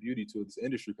that's the beauty to this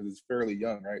industry because it's fairly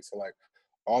young, right? So like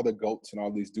all the GOATs and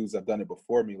all these dudes have done it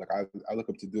before me. Like I look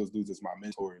up to those dudes as my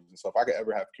mentors. And so if I could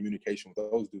ever have communication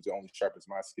with those dudes, it only sharpens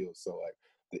my skills. So like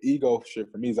the ego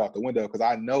shit for me is out the window because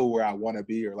I know where I want to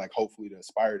be or like hopefully to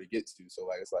aspire to get to. So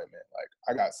like it's like, man, like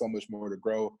I got so much more to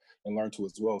grow and learn to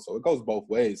as well. So it goes both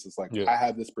ways. It's like I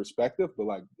have this perspective, but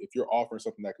like if you're offering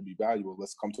something that could be valuable,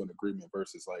 let's come to an agreement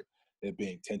versus like it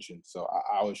being tension. So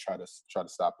I always try to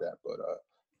stop that, but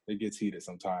it gets heated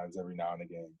sometimes every now and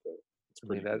again. But it's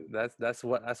pretty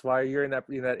that's why you're in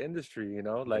that industry, you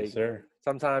know. Like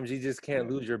sometimes you just can't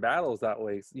lose your battles that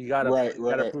way. So you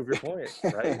gotta prove your point,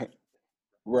 right?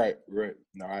 Right.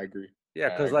 No, I agree. Yeah,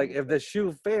 because like if the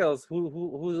shoe fails,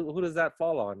 who does that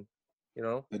fall on? You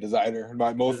know, the designer.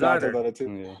 Most nine times out of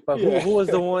 10. But who was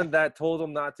the one that told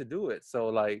him not to do it? So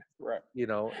like, you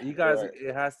know, you guys,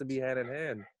 it has to be hand in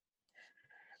hand.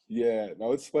 Yeah,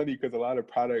 no, it's funny because a lot of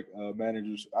product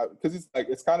managers, because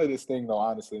it's kind of this thing though,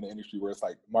 honestly, in the industry where it's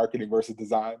like marketing versus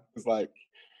design. It's like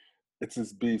it's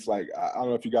this beef. Like I don't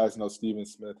know if you guys know Steven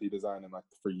Smith. He designed like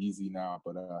for Yeezy now,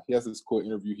 but he has this cool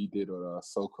interview he did with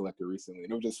Soul Collector recently,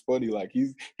 and it was just funny. Like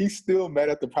he's still mad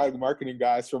at the product marketing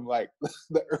guys from like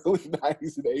the early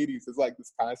 '90s and '80s. It's like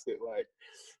this constant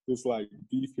this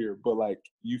beef here, but like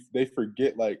they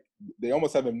forget, like they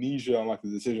almost have amnesia on like the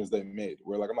decisions they made.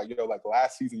 Where like I'm like, like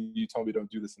last season you told me don't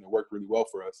do this and it worked really well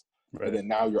for us, and then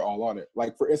now you're all on it.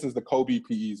 Like for instance, the Kobe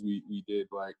PEs we did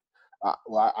like.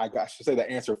 I should say the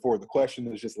answer for the question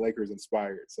is just Lakers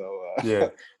inspired. So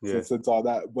since all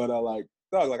that, but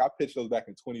I pitched those back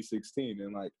in 2016,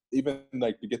 and like even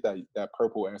like to get that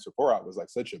purple answer for out was like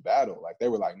such a battle. Like they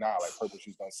were like, nah, like purple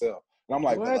shoes don't sell. And I'm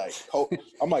like, but like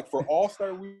I'm like for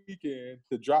All-Star Weekend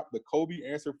to drop the Kobe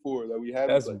answer for that we had,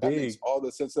 that's like, big. that makes all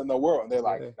the sense in the world. And they're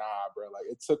like, nah, bro. Like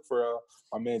it took for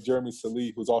my man Jeremy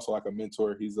Salih, who's also like a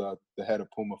mentor. He's the head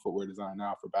of Puma footwear design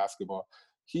now for basketball.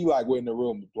 He like went in the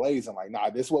room blazing, like, nah,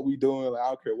 this is what we doing. Like, I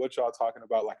don't care what y'all talking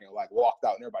about. Like, and like walked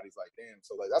out, and everybody's like, damn.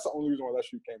 So like, that's the only reason why that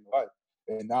shoe came to life.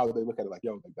 And now they look at it like,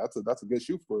 yo, like that's a good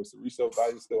shoe for us. The resale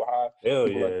value is still high. Hell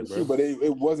People like the shoe, but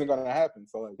it wasn't gonna happen.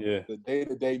 So like, the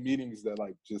day-to-day meetings that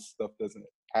like just stuff doesn't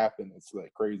happen. It's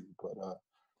like crazy. But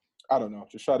I don't know.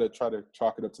 Just try to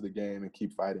chalk it up to the game and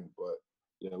keep fighting. But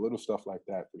yeah, little stuff like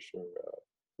that for sure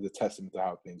is a testament to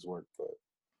how things work. But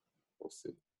we'll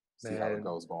see how it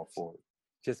goes going forward.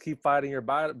 Just keep fighting your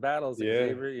battles,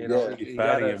 Xavier. You know, you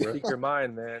gotta speak your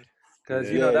mind, man. Because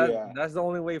that's the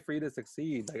only way for you to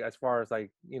succeed. Like as far as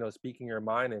like speaking your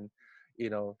mind and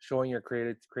showing your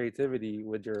creativity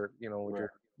with your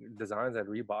your designs at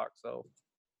Reebok. So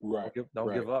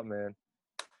don't give up, man.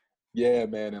 Yeah,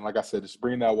 man. And like I said, just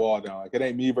bring that wall down. Like it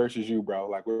ain't me versus you, bro.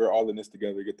 Like we're all in this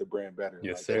together to get the brand better.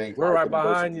 Yes, like, sir. We're right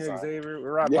behind you, Xavier.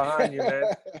 We're right behind you, man.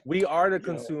 We are the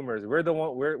consumers. We're the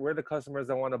one. We're the customers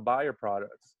that want to buy your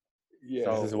products. Yeah,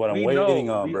 so this is what I'm waiting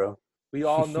on, bro. We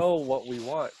all know what we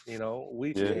want.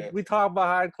 We talk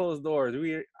behind closed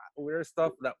doors. We're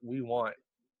stuff that we want.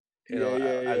 You know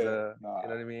what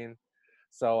I mean.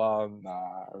 So I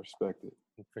respect it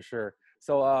for sure.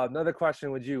 So another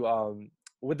question with you.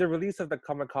 With the release of the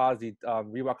Kamikaze,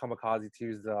 Reebok Kamikaze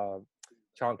 2's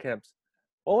Sean Kemp's,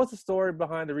 what was the story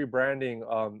behind the rebranding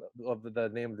of the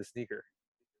name of the sneaker?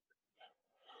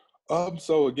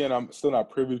 So again, I'm still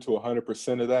not privy to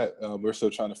 100% of that. We're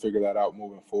still trying to figure that out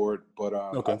moving forward. But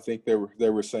I think they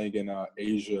were saying in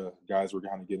Asia, guys were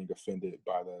kind of getting offended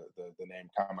by the name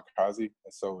Kamikaze,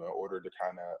 and so in order to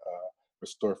kind of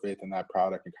restore faith in that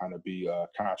product and kind of be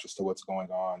conscious to what's going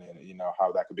on and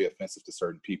how that could be offensive to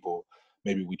certain people,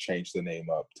 maybe we change the name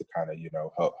up to kind of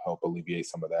help alleviate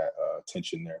some of that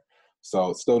tension there.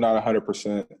 So it's still not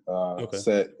 100%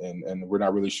 set, and we're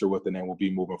not really sure what the name will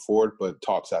be moving forward, but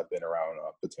talks have been around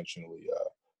potentially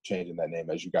changing that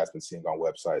name, as you guys been seeing on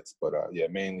websites. But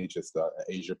mainly just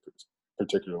Asia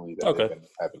particularly that they've been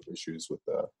having issues with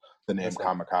the name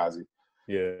Kamikaze.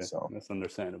 Yeah, so that's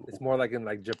understandable. It's more like in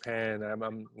like Japan.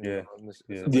 They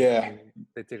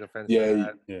take offense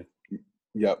to that.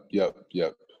 Yep.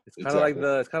 It's kind of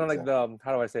like the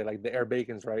how do I say, like the Air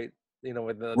Bacons, right? you know,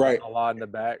 with the Right. Allah in the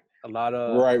back. A lot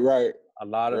of Right.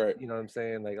 you know what I'm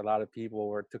saying, like a lot of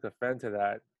people took offense to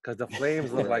that because the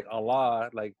flames look Right. like Allah,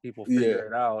 like people Yeah. figure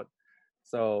it out.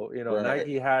 So, you know, Right.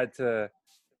 Nike had to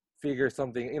figure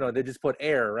something, you know, they just put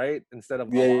air, right? Instead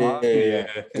of Yeah. Allah.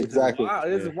 Yeah. Which Exactly. is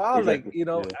wild. It's Yeah. wild. Like, Exactly. you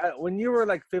know, Yeah. when you were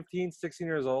like 15, 16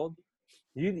 years old,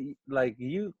 you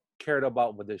cared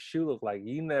about what the shoe looked like.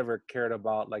 You never cared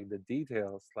about like the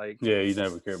details. Like Yeah, you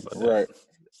never care about that. Right.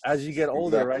 as you get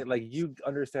older, Exactly. right? Like you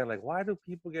understand like why do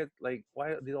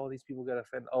all these people get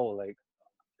offended? Oh, like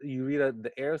you read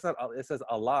the air, it says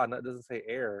Allah, it doesn't say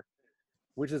air,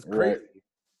 which is Right. crazy.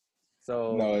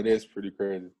 So No, it is pretty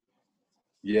crazy.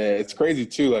 Yeah, it's crazy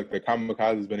too. Like the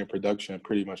Kamikaze has been in production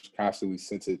pretty much constantly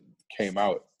since it came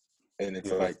out, and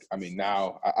it's Yeah. like, I mean,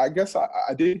 now I guess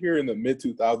I did hear in the mid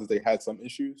 2000s they had some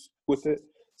issues with it.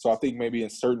 So I think maybe in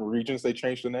certain regions they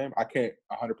changed the name. I can't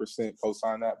 100%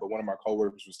 co-sign that, but one of my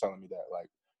coworkers was telling me that like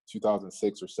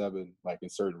 2006 or 7, like in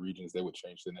certain regions they would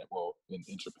change the name. Well, in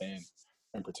Japan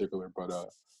in particular, but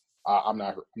I'm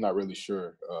not really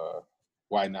sure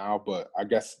why now, but I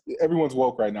guess everyone's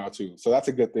woke right now too, so that's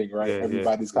a good thing, right? Yeah,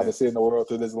 Everybody's kind of seeing the world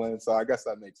through this lens, so I guess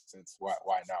that makes sense why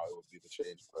now it would be the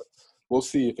change. But we'll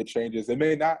see if it changes. It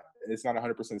may not. It's not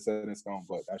 100% set in stone,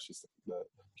 but that's just the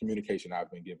communication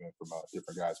I've been given from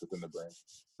different guys within the brand.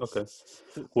 Okay.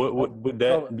 With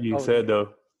that being said,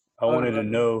 though, I wanted to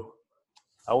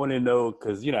know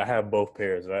because, you know, I have both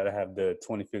pairs, right? I have the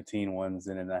 2015 ones,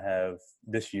 and then I have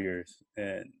this year's.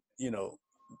 And, you know,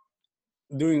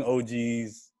 doing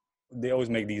OGs, they always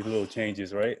make these little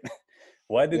changes, right?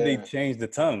 Why did they change the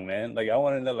tongue, man? Like, I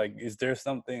want to know, like, is there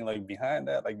something, like, behind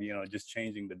that? Like, you know, just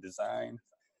changing the design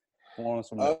forms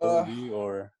from the OG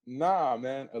or? Nah,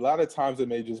 man. A lot of times it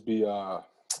may just be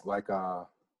like a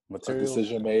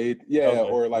decision made. Yeah, Okay.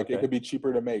 or like it could be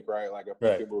cheaper to make, right? Like if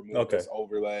we can remove this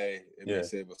overlay, it may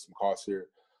save us some costs here.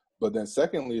 But then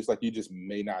secondly, it's like you just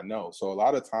may not know. So a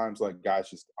lot of times like guys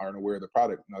just aren't aware of the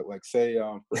product. Like say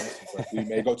for instance, like we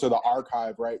may go to the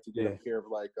archive, right, to get a pair of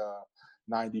like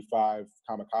 95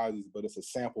 Kamikazes, but it's a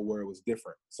sample where it was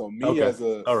different. So me as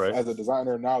a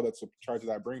designer now that's in charge of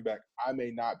that bring back, I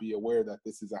may not be aware that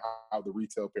this is how the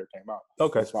retail pair came out.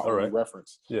 That's my only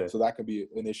reference. So that could be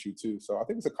an issue too. So I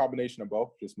think it's a combination of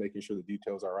both, just making sure the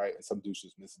details are right, and some dudes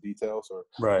just miss the details, or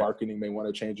marketing may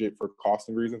want to change it for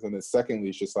costing reasons. And then secondly,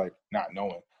 it's just like not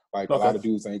knowing. Like a lot of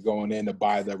dudes ain't going in to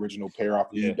buy the original pair off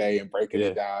eBay and breaking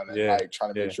it down and like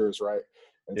trying to make sure it's right.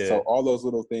 And so all those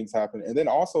little things happen. And then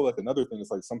also like another thing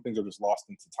is like some things are just lost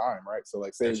into time, right? So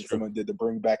like say someone did the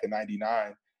bring back in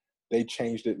 99, they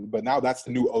changed it, but now that's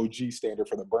the new OG standard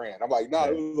for the brand. I'm like, no,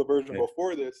 it was a version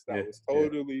before this that was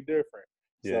totally different.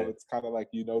 So it's kind of like,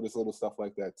 you notice little stuff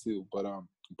like that too. But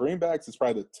bring backs is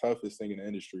probably the toughest thing in the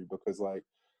industry because like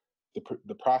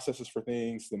the processes for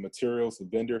things, the materials, the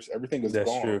vendors, everything is gone.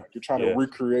 Like you're trying to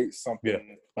recreate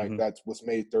something like that was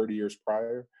made 30 years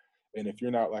prior. And if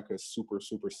you're not like a super,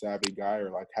 super savvy guy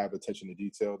or like have attention to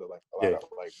detail that like a lot of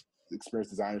like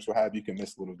experienced designers will have, you can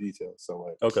miss little details.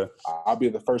 So like, I'll be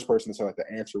the first person to say like the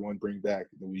answer one bring back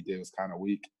that we did was kind of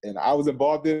weak. And I was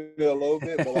involved in it a little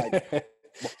bit, but like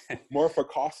more for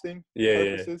costing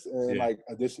purposes and like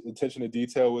attention to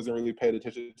detail wasn't really paid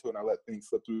attention to, and I let things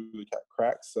slip through the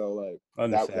cracks. So like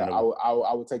that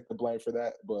I would take the blame for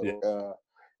that, but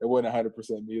it wasn't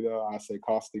 100% me though. I say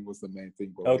costing was the main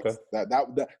thing, but like,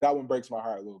 that one breaks my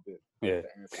heart a little bit.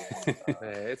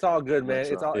 It's all good, man.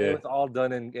 It was all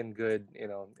done in good. You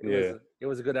know, it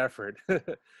was a good effort.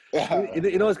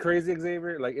 You know what's crazy,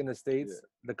 Xavier? Like in the States,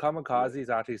 the Kamikazes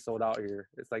actually sold out here.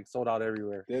 It's like sold out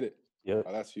everywhere. Did it? Yeah.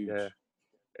 Oh, that's huge. Yeah,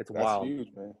 that's wild. That's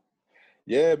huge, man.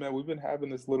 Yeah, man, we've been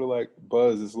having this little like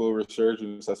buzz, this little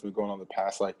resurgence that's been going on the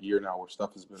past like year now, where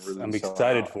stuff has been really. I'm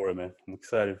excited for it, man. I'm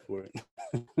excited for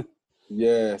it.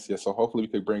 Yes. So hopefully we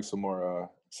could bring some more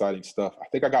exciting stuff. I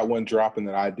think I got one dropping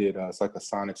that I did. It's like a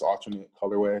Sonics alternate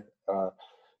colorway. I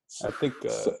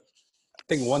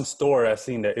think one store I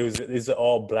seen that is it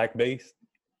all black based?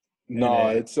 No,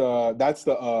 it's that's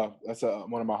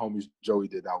one of my homies, Joey,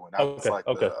 did that one. That's like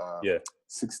the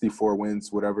 64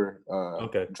 wins, whatever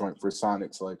joint for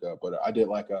Sonics. Like, but I did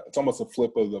like it's almost a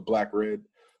flip of the black red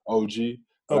OG.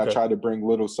 But I tried to bring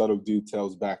little subtle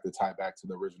details back to tie back to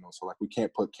the original. So like we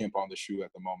can't put Kemp on the shoe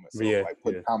at the moment. So like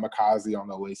put Kamikaze on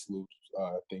the lace loops,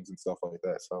 things and stuff like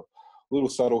that. So little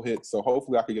subtle hits. So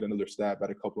hopefully I could get another stab at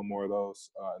a couple more of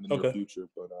those in the near future.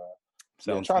 But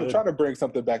Sounds trying good. to bring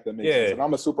something back that makes sense. And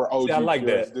I'm a super OG See, I like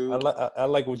purist, that. dude. I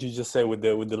like what you just said with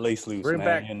the lace loops, Bring man.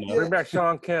 back, You know? bring back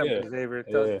Sean Kemp, Yeah, Xavier.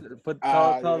 yeah.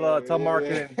 Tell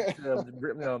marketing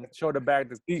to show the bag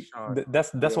to See, Sean.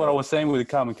 that's what I was saying with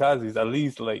the kamikazes. At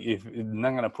least like if it's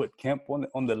not gonna put Kemp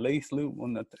on the lace loop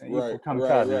on the for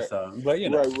kamikaze style. But you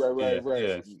know,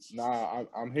 Right. Nah,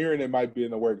 I'm hearing it might be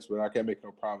in the works, but I can't make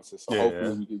no promises. So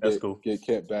hopefully we can get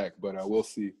Kent back. But we'll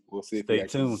see. We'll see if he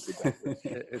actually makes it back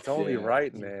there. It's only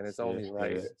right, man. It's only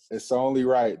right. It's only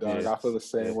right, dog. Yeah. I feel the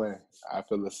same way.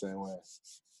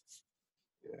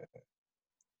 Yeah.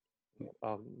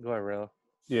 Go ahead, Rail.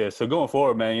 Yeah, so going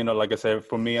forward, man, you know, like I said,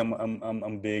 for me,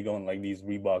 I'm big on like these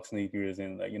Reebok sneakers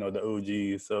and like, you know, the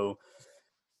OGs. So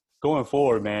going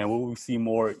forward, man, will we see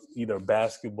more either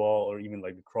basketball or even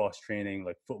like the cross training,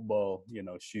 like football, you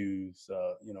know, shoes,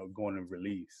 you know, going to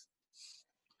release?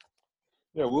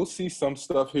 Yeah, we'll see some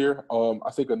stuff here.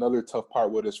 I think another tough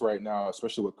part with us right now,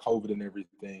 especially with COVID and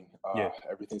everything,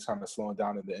 everything's kind of slowing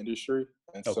down in the industry,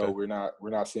 and so we're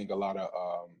not seeing a lot of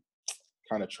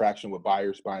kind of traction with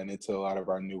buyers buying into a lot of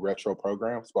our new retro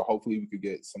programs. But hopefully, we could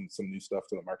get some new stuff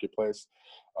to the marketplace.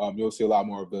 You'll see a lot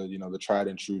more of the the tried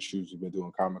and true shoes we've been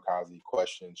doing: Kamikaze,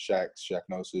 Question, Shaq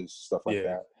stuff like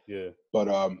that. Yeah. But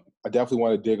I definitely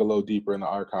want to dig a little deeper in the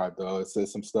archive, though. It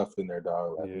says some stuff in there,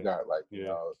 dog. Like we got you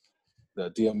know, the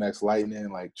DMX Lightning,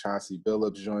 like Chauncey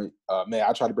Billups joint. Man,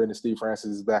 I tried to bring the Steve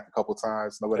Francis back a couple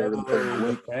times. Nobody really played the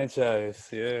Wink franchise.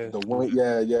 The Wink,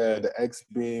 the X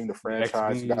Beam, the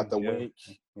franchise. You got the Wink.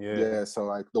 Yeah. So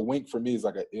like the Wink for me is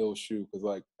like an ill shoe because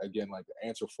like again like the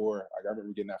Answer 4. Like I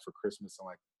remember getting that for Christmas in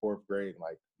like 4th grade.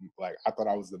 Like I thought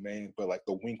I was the man, but like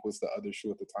the Wink was the other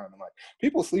shoe at the time. And like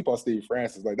people sleep on Steve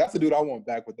Francis. Like that's the dude I want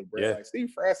back with the brand. Yeah. Like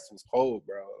Steve Francis was cold,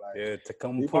 bro. Like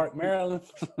Tacoma Park, Maryland.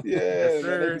 Man,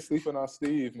 they be sleeping on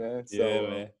Steve, man. So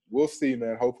man. We'll see,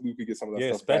 man. Hopefully we can get some of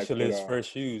that stuff back. Especially his first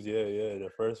shoes. The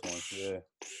first ones. Yeah.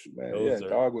 Man,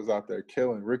 dog was out there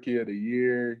killing Rookie of the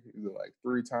Year. He was like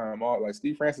 3-time all. Like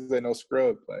Steve Francis ain't no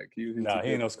scrub. Like he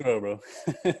ain't no scrub, bro.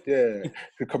 The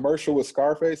commercial with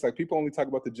Scarface. Like people only talk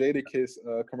about the Jadakiss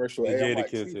commercial. I'm like,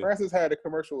 Steve Francis had a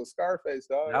commercial with Scarface,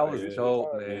 dog. That was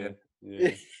dope, man.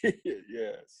 Yeah.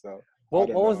 So what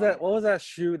was that? What was that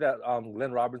shoe that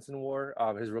Glenn Robinson wore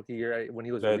his rookie year when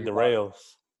he was the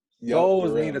rails?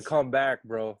 Those need to come back,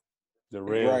 bro. The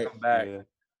rails, come back.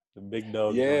 The big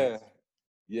dog. Yeah.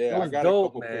 I got dope, a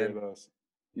couple pair of those.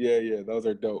 Yeah, those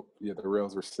are dope. Yeah, the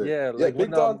rails were sick. Yeah, like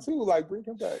big dog too. Like bring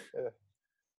him back. Yeah.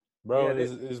 Bro,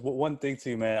 is one thing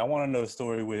too, man. I want to know the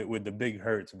story with the Big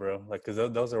Hurts, bro. Like, cause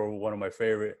those are one of my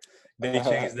favorite. They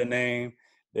changed the name,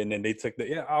 and then they took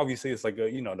obviously it's like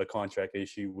the contract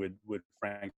issue with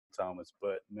Frank Thomas,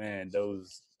 but man,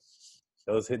 those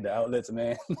hit the outlets,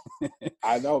 man.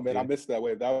 I know, man. I missed that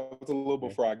wave. That was a little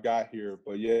before I got here,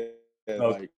 but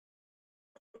like.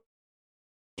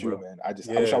 Man, I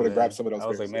wish I would have grabbed some of those. I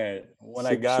was like, man, when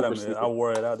I got them, I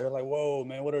wore it out. They're like, whoa,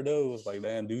 man, what are those? Like,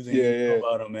 damn, dudes ain't know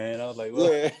about them, man. I was like, well,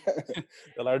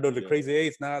 they're like, the Crazy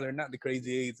Eights. Nah, they're not the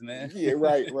Crazy Eights, man. Yeah,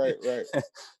 right.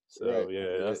 So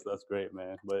that's great,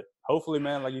 man. But hopefully,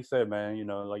 man, like you said, man,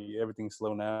 like everything's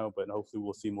slow now, but hopefully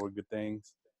we'll see more good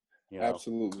things.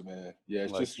 Absolutely, man. Yeah,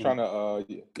 it's just trying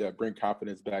to bring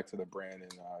confidence back to the brand,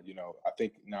 and I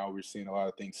think now we're seeing a lot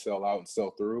of things sell out and sell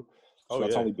through. So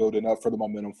it's only building up for the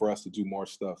momentum for us to do more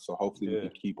stuff. So hopefully we can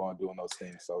keep on doing those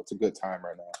things. So it's a good time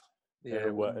right now. Yeah,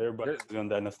 everybody's doing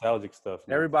that nostalgic stuff.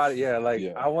 Man. Everybody,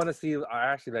 I want to see. I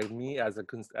actually like me as a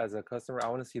customer. I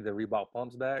want to see the Reebok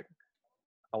pumps back.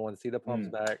 I want to see the pumps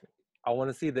back. I want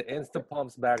to see the Insta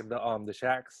pumps back. The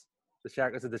Shaqs.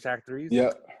 Is it the Shaq 3s?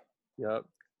 Yep.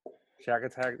 Shaq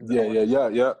Attack.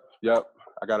 Yep.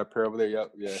 I got a pair over there.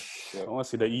 Yep. I want to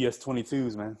see the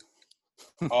ES22s, man.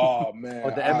 Oh man,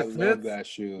 the I love that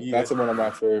shoe. That's one of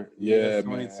my favorite. Yeah,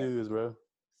 man. 22s, bro.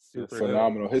 Super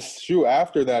phenomenal. His shoe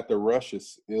after that, the Rush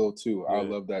is ill too. I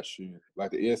love that shoe. Like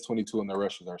the ES22 and the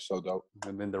Rushes are so dope.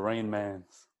 And then the Rain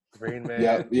Mans. Rain Man.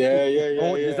 Yeah.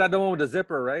 Is that the one with the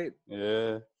zipper, right?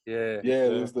 Yeah.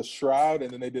 There's the Shroud,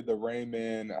 and then they did the Rain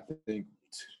Man. I think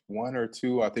 1 or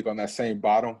 2, I think, on that same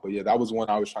bottom. But that was one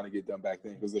I was trying to get done back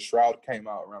then because the Shroud came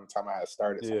out around the time I had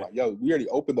started. So I'm like, yo, we already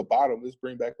opened the bottom. Let's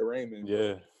bring back the Raymond.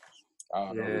 Yeah. I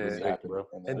don't know what really happened, bro.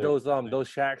 And those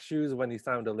Shaq shoes when he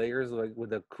signed the Lakers, like with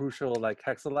the crucial like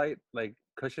hexalite like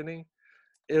cushioning,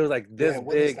 it was like this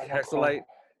big hexalite.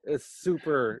 It's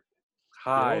super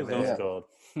high, man. Those called?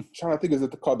 I'm trying to think, is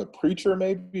it called the Preacher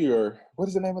maybe, or what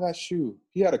is the name of that shoe?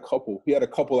 He had a couple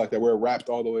like that where it wrapped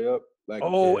all the way up. Like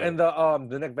and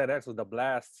the Nick Van Exel, the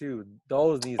Blast too.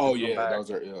 Those need to come back.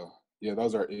 Those are ill. Yeah,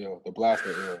 those are ill. The Blast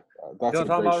are ill. That's you know what I'm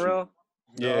talking about, real?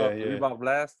 Yeah. Reebok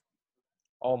Blast.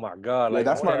 Oh my God! Yeah, Like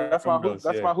that's my hoop. those,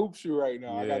 That's yeah. my hoop shoe right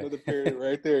now. I got Yeah. another pair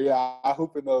right there. Yeah, I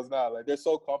hoop in those now. Like they're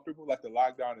so comfortable. Like the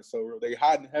lockdown is so real. They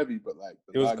hot and heavy, but like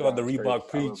the It was called the lockdown is crazy. Reebok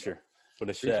Preacher for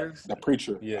the Preachers? Shacks. The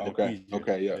preacher. Yeah, the Okay. Preacher.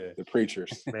 Okay. Yeah. The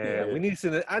preachers. Man, Yeah. we need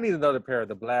to. I need another pair of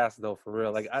the Blast though, for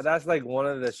real. Like that's like one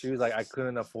of the shoes like I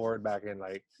couldn't afford back in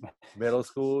like middle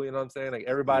school. You know what I'm saying? Like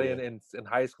everybody Yeah. in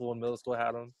high school and middle school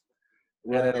had them.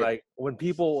 Right. And then like when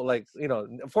people like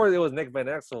before it was Nick Van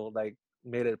Exel like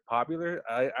made it popular.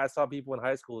 I saw people in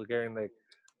high school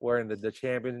wearing the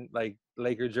champion like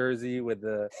Laker jersey with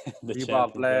the The Reebok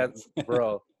champion Blast, pants.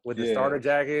 bro, with the Yeah. starter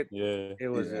jacket. Yeah. It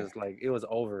was Yeah. just like it was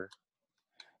over.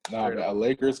 Nah, Straight man, a up.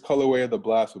 Lakers colorway of the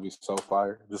Blast would be so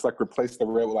fire. Just like replace the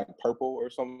red with like purple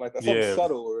or something like that. Something Yeah.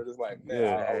 subtle, or it's like, man,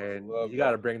 Yeah. I would And love you got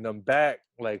to that. bring them back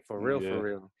like for real, Yeah. for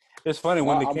real. It's funny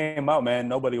when Nah, they I'm came out, man.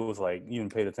 Nobody was like even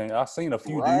paid attention. I seen a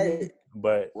few right, dudes,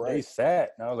 but they right,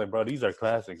 sat. And I was like, bro, these are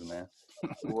classics, man.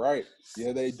 right.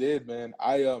 Yeah, they did, man.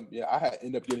 I had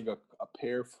ended up getting a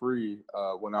pair free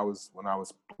when I was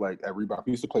like at Reebok.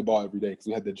 We used to play ball every day because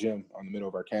we had the gym on the middle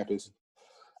of our campus.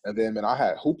 And then, man, I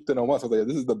had hooped in them once. I was like,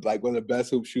 this is one of the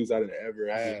best hoop shoes I'd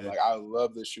ever had. Yeah. Like, I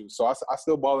love this shoe. So I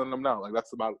still ball in them now. Like,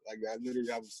 that's about, like, I literally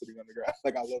was sitting on the ground.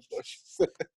 Like, I love those shoes.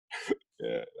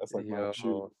 Yeah, that's like my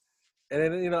shoe. And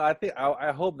then I think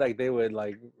I hope like they would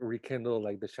like rekindle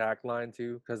like the Shaq line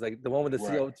too, because like the one with the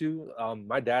Right. CO2.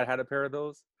 My dad had a pair of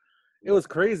those. It was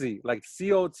crazy. Like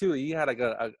CO2, he had like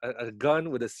a gun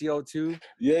with a CO2.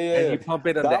 Yeah, And yeah. you pump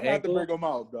it on Dog, the I'm gonna have to ankle. bring them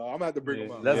out, dog. I'm gonna have to bring Yeah.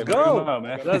 them out. Let's Yeah, dog. bring 'em go. out,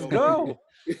 man. Let's go.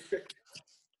 Yeah,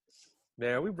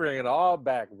 Man, we bring it all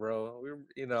back, bro.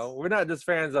 We're not just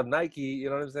fans of Nike, you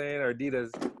know what I'm saying, or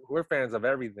Adidas. We're fans of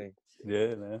everything.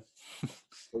 Yeah, man.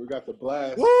 So we got the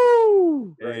Blast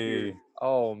Woo! right here. Hey,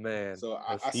 Oh man. So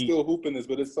That's I heat. still hoop in this,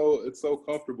 but it's so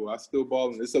comfortable. I still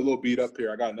ball in. It's a little beat up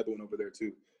here. I got another one over there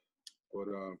too. But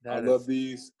I That love is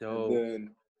these. dope. And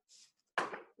then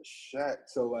the Shaq.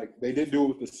 So like they didn't do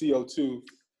it with the CO2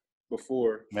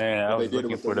 before. man, I But they was did it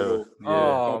looking with for the the little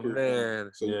Oh pumper.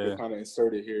 man. So you Yeah. can kind of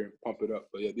insert it here and pump it up.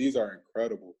 But yeah, these are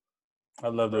incredible. I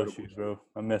love those Incredible. shoes, bro.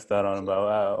 I missed out on them, but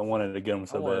I wanted to get them I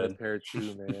so wanted a bad. pair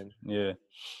too, man. Yeah.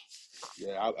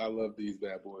 Yeah, I love these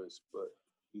bad boys. But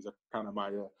these are kind of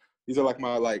my these are like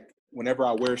my whenever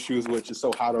I wear shoes, which is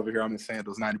so hot over here, I'm in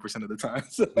sandals 90% of the time.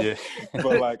 So, Yeah.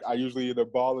 but like I usually either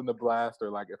ball in the Blast or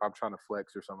like if I'm trying to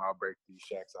flex or something, I'll break these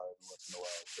Shacks out every once in a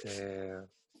while. So,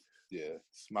 Yeah. yeah,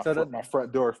 it's So my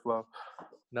front door flow.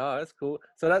 No, that's cool.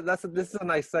 So this is a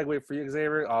nice segue for you,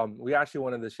 Xavier. We actually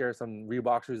wanted to share some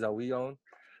Reebok shoes that we own.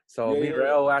 So me and Yeah.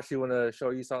 Rael actually want to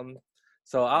show you something.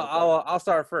 So I'll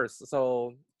start first.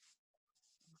 So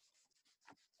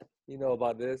you know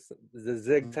about this, the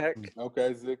Zig Tech.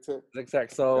 Okay, Zig Tech. Zig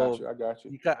Tech. So I got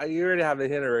you. you already have the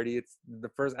hint already. It's the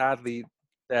first athlete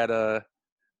that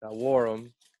wore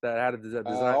them, that had a design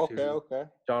Okay, shoe. okay,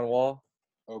 John Wall.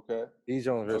 okay. These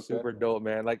Jones are Okay. super dope,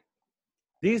 man. Like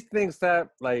these things that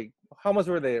like how much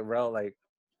were they, Rael? Like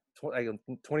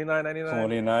 $29.99.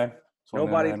 29.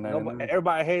 Nobody, $29.99.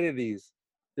 everybody hated these.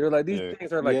 They were like, these Yeah.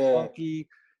 things are like Yeah. funky,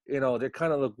 they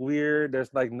kind of look weird.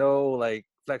 There's like no like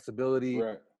flexibility.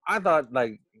 Right. I thought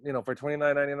like, for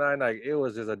 $29.99, like it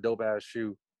was just a dope ass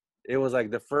shoe. It was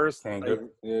like the first, Can't like, go.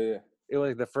 Yeah. it was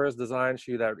like the first design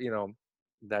shoe that,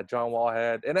 that John Wall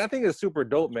had. And I think it's super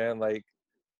dope, man. Like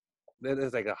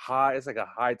it's like a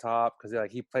high top because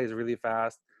like he plays really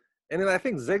fast. And then I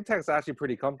think Zig Tech's actually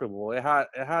pretty comfortable. It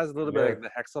has a little bit like the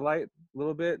Hexalite, a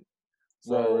little bit.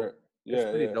 So Right. Yeah,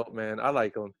 it's pretty dope, man. I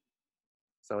like them.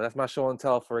 So that's my show and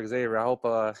tell for Xavier. I hope,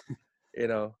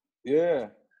 Yeah.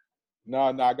 No,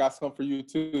 I got some for you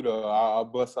too, though. I'll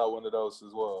bust out one of those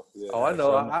as well. Yeah. Oh, I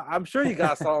know. I'm sure you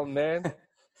got something, man.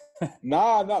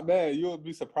 Nah, not man. You'll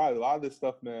be surprised. A lot of this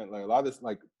stuff, man. Like a lot of this,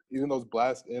 like even those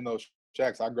Blasts in those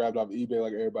Shacks, I grabbed off eBay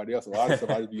like everybody else. A lot of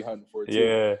stuff I just be hunting for too.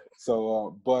 Yeah.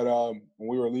 So, but when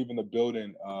we were leaving the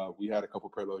building, we had a couple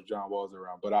pair of those John Walls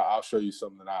around. But I'll show you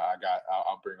something I got.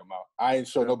 I'll bring them out. I ain't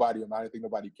show nobody them. I didn't think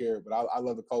nobody cared, but I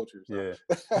love the culture. So.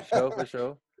 Yeah. For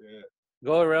sure. Yeah.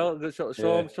 Go, Rael. Show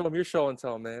them your show and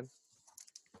tell, man.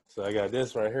 So I got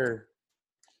this right here.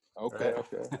 Okay. Right.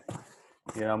 Okay.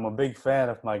 Yeah, I'm a big fan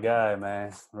of my guy,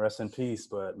 man. Rest in peace,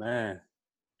 but man.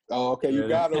 Oh, okay. You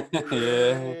got him.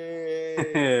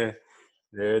 Yeah.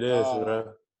 There it is,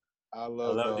 bro. I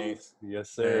love these.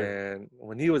 Yes, sir. And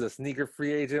when he was a sneaker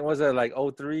free agent, was it like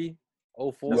 03,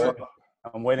 04? Yep.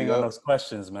 I'm waiting on Yep. those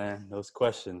questions, man. Those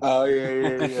questions. Oh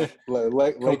yeah.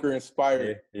 Laker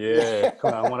inspired. Yeah.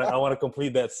 Come on, I want to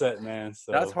complete that set, man.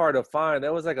 So That's hard to find.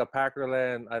 That was like a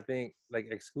Packerland, I think, like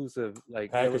exclusive.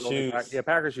 Like Packer it was only shoes.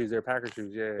 Packer shoes. They're Packer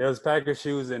shoes. Yeah. It was Packer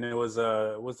shoes, and it was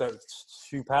what's that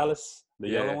Shoe Palace, the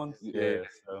Yeah. yellow ones? Yeah.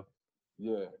 So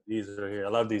Yeah. these are here. I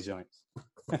love these joints.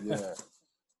 Yeah.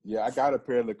 Yeah, I got a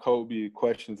pair of the Kobe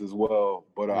questions as well,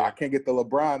 but Yeah. I can't get the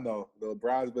LeBron though. The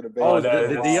LeBron's been a Oh,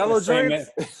 baby. the yellow same,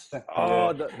 joints? yeah.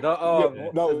 Oh, the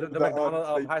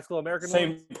McDonald's the High School American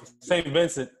Saint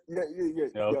Vincent. Yeah.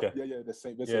 Okay. Yeah. The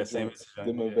St. Yeah, Vincent Saint joints. Vincent,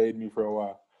 Them yeah. evade me for a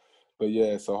while. But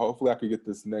yeah, so hopefully I could get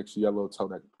this next yellow toe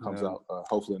that comes out.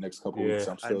 Hopefully the next couple weeks.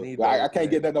 I'm still. I can't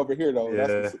get that over here though. Yeah.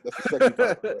 That's the second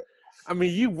part. But. I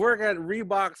mean, you work at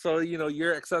Reebok, so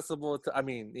you're accessible to. I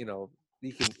mean,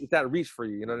 it's that reach for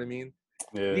you. You know what I mean?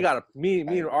 Yeah. You gotta me and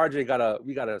RJ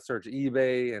we gotta search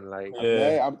eBay and like.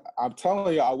 Yeah, I'm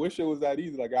telling you, I wish it was that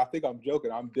easy. Like I think I'm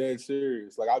joking. I'm dead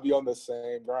serious. Like I'll be on the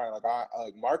same grind.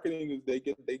 Like marketing is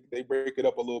they break it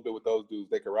up a little bit with those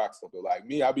dudes. They can rock stuff. But like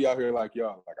me, I'll be out here like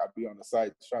y'all. Like I'll be on the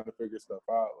site trying to figure stuff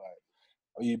out. Like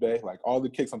on eBay, like all the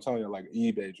kicks I'm telling you, like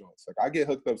eBay joints. Like I get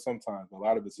hooked up sometimes, but a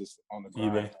lot of it's just on the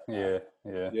grind. eBay.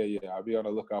 Yeah. I'll be on the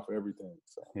lookout for everything.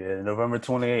 So. Yeah, November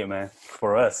 28th, man.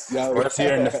 For us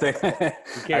here in the state.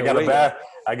 I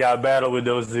got a battle with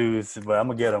those dudes, but I'm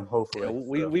gonna get them hopefully.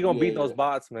 Yeah, we gonna beat those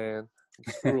bots, man.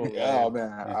 Screw them, man. Oh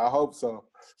man, I hope so.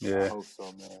 Yeah, I hope so,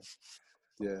 man.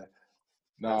 Yeah.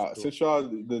 Now, cool. Since y'all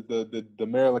the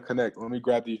Maryland Connect, let me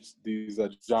grab these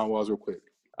John Walls real quick.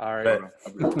 All right.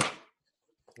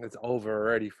 It's over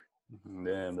already.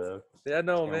 Damn, dog. Yeah,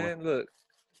 no, man. Look.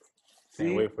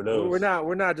 Can't wait for those.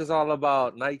 We're not just all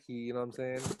about Nike, you know what I'm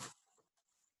saying?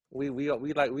 We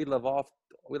love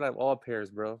all pairs,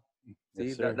 bro.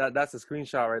 See, yes, that's a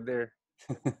screenshot right there.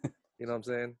 You know what I'm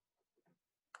saying?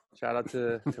 Shout out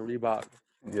to Reebok.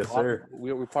 Yes, sir.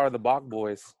 We're part of the Bach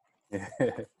boys. Yeah.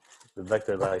 The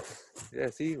Vector Life. Yeah,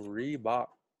 see, Reebok.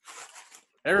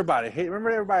 Everybody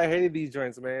hated these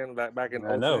joints, man. Back in.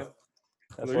 I know.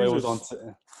 That's why it was on.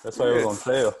 That's why it was on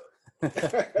sale.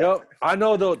 Yup, I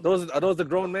know those. Are those the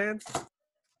grown man?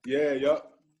 Yeah.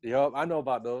 Yup, I know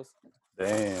about those.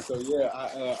 Damn. So yeah,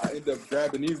 I ended up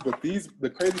grabbing these, but the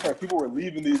crazy part, people were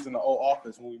leaving these in the old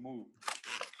office when we moved.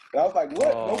 And I was like,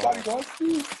 what? Nobody wants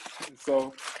these?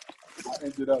 So I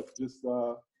ended up just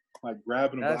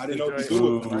grabbing them. But I didn't know what to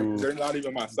do with them. Right? They're not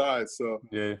even my size. So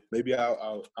yeah, maybe I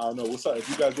don't know. What's up? If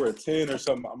you guys were a 10 or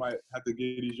something, I might have to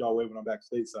get these y'all away when I'm back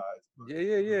stateside.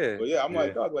 Yeah. But yeah, I'm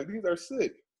like, dog, like these are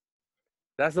sick.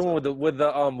 That's the one with the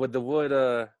wood.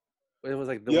 It was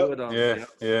like the wood.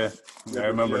 Yeah. I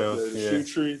remember those. The shoe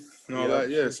tree and all that.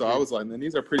 Yeah. So I was like, man,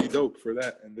 these are pretty dope for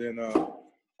that. And then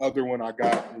other one I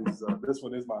got is this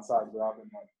one is my size, but I've been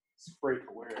like sprayed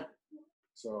to wear it.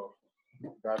 So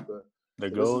got the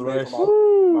gold rush.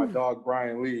 My dog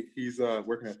Brian Lee. He's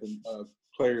working at the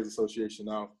Players Association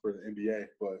now for the NBA,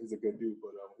 but he's a good dude.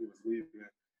 But he was leaving.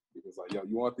 He was like, "Yo,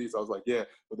 you want these?" I was like, "Yeah."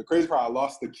 But the crazy part, I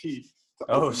lost the key.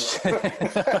 Oh shit!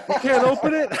 You can't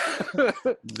open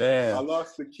it. Damn! I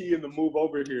lost the key in the move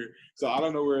over here, so I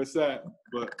don't know where it's at.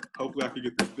 But hopefully, I can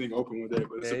get this thing open one day.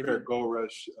 But it's a pair of Gold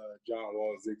Rush John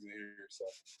Wall zigs in here, so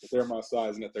if they're my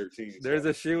size in the 13. There's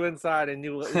a shoe inside, and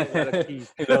you got a key.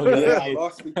 Yeah, I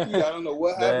lost the key. I don't know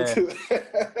what happened to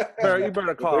it. Bro, you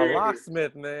better call a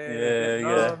locksmith, man.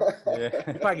 Yeah.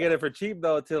 You probably get it for cheap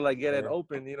though, to like get it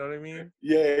open. You know what I mean?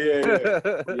 Yeah.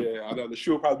 I know the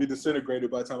shoe will probably be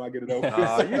disintegrated by the time I get it open.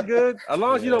 You're good. As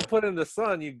long as you don't put it in the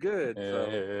sun, you're good.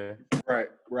 Yeah.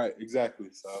 Right, exactly.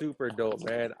 So. Super dope,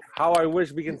 man. How I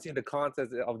wish we can see the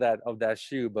contents of that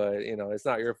shoe, but it's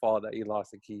not your fault that you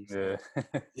lost the key. So.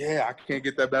 Yeah, I can't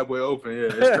get that bad boy open. Yeah,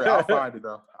 it's great. I'll find it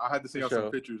though. I had to see some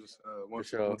pictures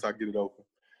once I get it open.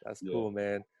 That's cool,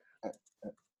 man.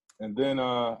 And then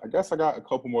I guess I got a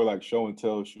couple more like show and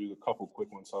tell shoes, a couple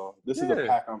quick ones. So this is a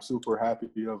pack I'm super happy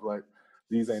of. Like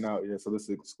these ain't out yet, so this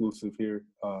is exclusive here.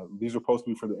 These were supposed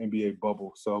to be for the NBA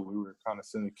bubble, so we were kind of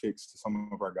sending kicks to some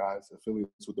of our guys,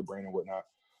 affiliates with the brand and whatnot.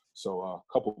 So a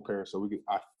couple pairs. So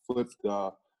I flipped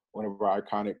one of our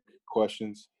iconic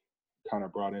questions, kind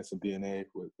of brought in some DNA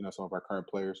with some of our current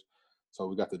players. So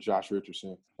we got the Josh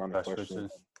Richardson kind of question.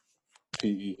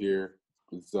 PE here.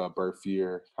 It's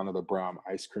Burfier, kind of the brown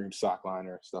ice cream sock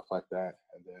liner, stuff like that.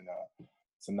 And then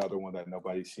it's another one that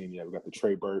nobody's seen yet. We got the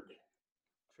Trey Burke.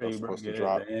 Supposed to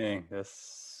drop. Dang,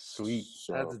 that's sweet.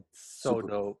 So, that's so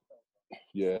dope.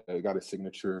 Yeah, they got a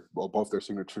signature. Well, both their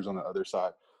signatures on the other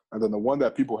side. And then the one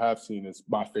that people have seen is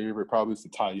my favorite, probably is the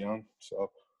Ty Young.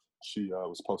 So she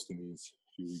was posting these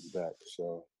a few weeks back.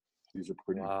 So these are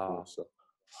pretty cool. So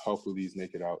hopefully these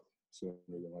make it out sooner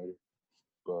than later.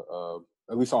 but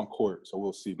at least on court. So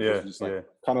we'll see. But Yeah, it's just like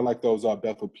kind of like those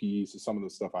Bethel P's and some of the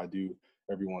stuff I do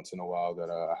every once in a while that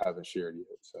I haven't shared yet.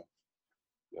 So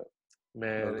yeah.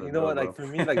 Man, you know what? Like for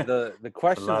me, like the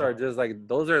questions are just like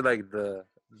those are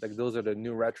those are the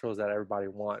new retros that everybody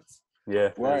wants. Yeah.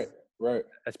 Right.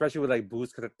 Especially with like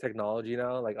boost technology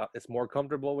now, like it's more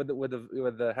comfortable with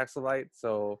the Hexalite.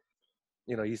 So,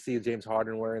 you know, you see James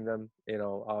Harden wearing them. You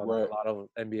know, a lot of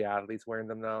NBA athletes wearing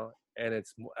them now, and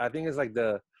I think it's like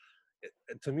to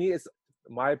me, it's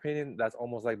my opinion. That's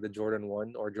almost like the Jordan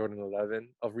 1 or Jordan 11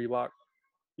 of Reebok,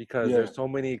 because there's so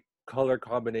many color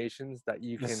combinations that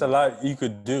you can. It's a lot you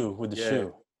could do with the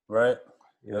shoe, right?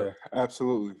 Yeah,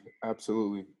 absolutely.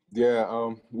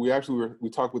 Yeah, we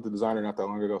talked with the designer not that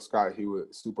long ago, Scott. He was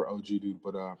super OG dude,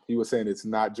 but he was saying it's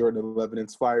not Jordan 11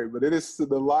 inspired, but it is.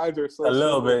 The lines are so a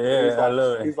little bit,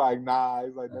 yeah. He's like, nah.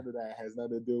 He's like, none of that has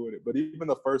nothing to do with it. But even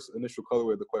the first initial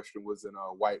colorway, the question was in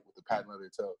white with the patent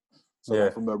leather toe. So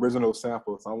like, from the original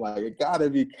sample, so I'm like, it gotta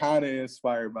be kind of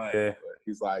inspired by it. But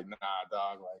he's like, nah,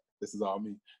 dog. Like this is all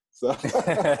me. So,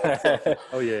 so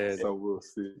we'll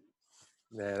see.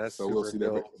 Man, that's so super we'll see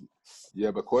dope. that.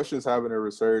 Yeah, but questions having a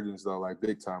resurgence though, like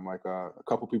big time. Like a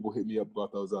couple people hit me up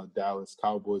about those Dallas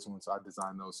Cowboys ones. I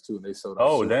designed those too, and they sold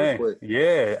out super quick.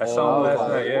 Yeah, I saw them last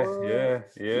night. Yeah.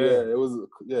 It was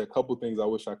a couple things I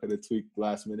wish I could have tweaked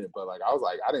last minute, but like I was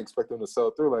like, I didn't expect them to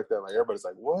sell through like that. Like everybody's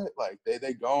like, what? Like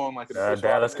they gone like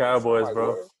Dallas Cowboys, like,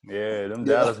 bro. What? Yeah, them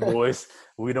Dallas boys.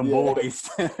 We them boys.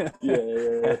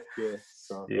 yeah.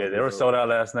 So, they were sold out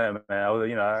last night, man. I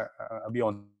was, I'll be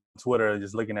on Twitter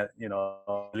just looking at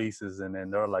releases, and then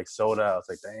they're like sold out. It's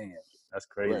like, dang, that's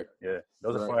crazy. Yeah,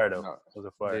 those are fire though. Those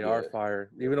are fire. They are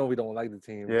fire, even though we don't like the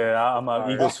team. Yeah, I'm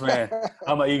an Eagles fan.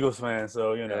 I'm an Eagles fan,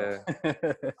 so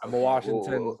I'm a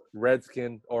Washington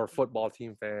Redskin or football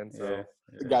team fan. So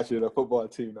got you the football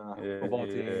team now. Football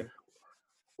team.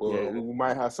 Well, we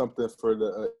might have something for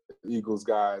the Eagles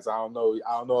guys. I don't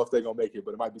know if they're gonna make it,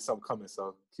 but it might be something coming.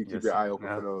 So keep your eye open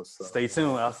for those. So. Stay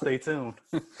tuned. I'll stay tuned.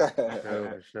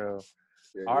 For sure.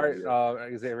 All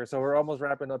right, Xavier. So we're almost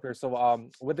wrapping up here. So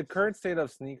with the current state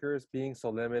of sneakers being so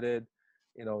limited,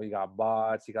 you got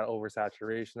bots, you got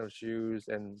oversaturation of shoes,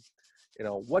 and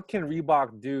what can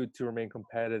Reebok do to remain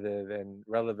competitive and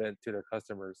relevant to their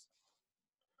customers?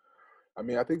 I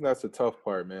mean, I think that's the tough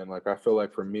part, man. Like, I feel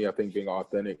like for me, I think being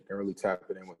authentic and really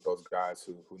tapping in with those guys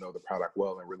who know the product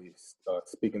well and really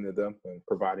speaking to them and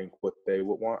providing what they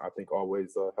would want, I think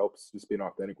always helps. Just being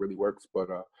authentic really works. But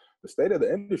the state of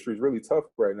the industry is really tough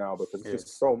right now because it's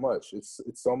just so much. It's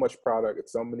so much product.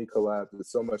 It's so many collabs.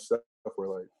 It's so much stuff where,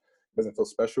 like, it doesn't feel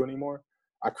special anymore.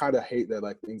 I kind of hate that,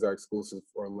 like, things are exclusive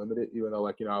or limited, even though,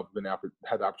 like, I've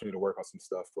had the opportunity to work on some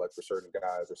stuff, like, for certain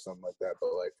guys or something like that.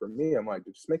 But, like, for me, I'm like,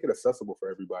 just make it accessible for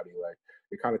everybody. Like,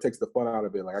 it kind of takes the fun out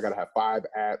of it. Like, I got to have 5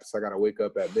 apps. I got to wake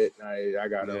up at midnight. I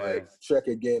got to, like, check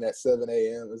again at 7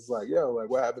 a.m. It's like, like,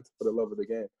 what happened to the love of the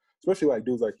game? Especially, like,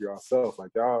 dudes like yourself.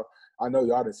 Like, y'all, I know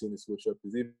y'all didn't see the switch up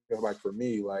because even, like, for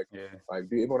me, like,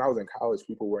 dude, even when I was in college,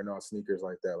 people wearing on sneakers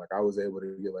like that. Like, I was able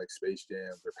to get, like, Space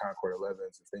Jams or Concord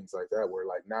 11s and things like that where,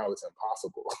 like, now it's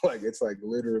impossible. Like, it's, like,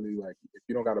 literally, like, if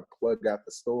you don't got a plug at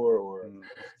the store or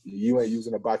you ain't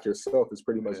using a bot yourself, it's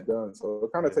pretty much done. So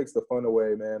it kind of takes the fun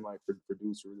away, man, like, for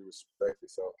dudes to really respect it.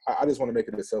 So I just want to make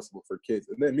it accessible for kids.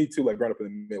 And then me, too, like, growing up in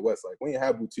the Midwest, like, we didn't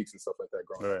have boutiques and stuff like that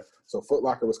growing up. So Foot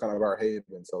Locker was kind of our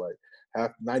haven. So, like,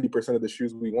 90% of the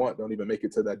shoes we want don't even make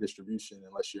it to that distribution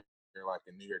unless you're like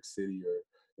in New York City or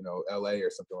LA or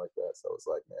something like that. So it's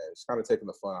like, man, it's kind of taking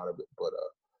the fun out of it. But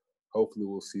hopefully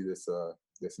we'll see this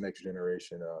next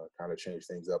generation kind of change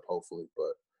things up. Hopefully,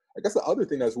 but I guess the other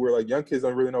thing that's weird, like young kids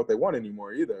don't really know what they want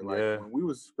anymore either. Like when we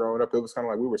was growing up, it was kind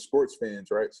of like we were sports fans,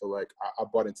 right? So like I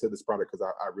bought into this product because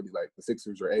I really like the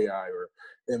Sixers or AI or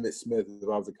Emmitt Smith. If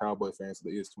I was a Cowboy fan, so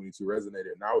the ES22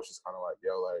 resonated. And I was just kind of like,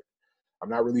 yo, like, I'm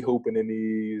not really hooping in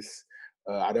these.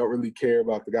 I don't really care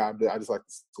about the guy. I just like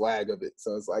the swag of it.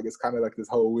 So it's like, it's kind of like this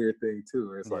whole weird thing too.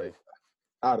 Where it's like,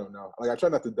 I don't know. Like I try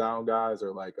not to down guys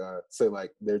or like say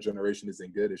like their generation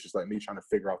isn't good. It's just like me trying to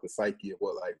figure out the psyche of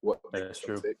what makes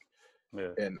them tick.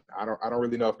 Yeah. And I don't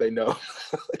really know if they know.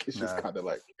 Like it's just kind of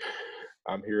like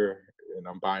I'm here and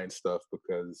I'm buying stuff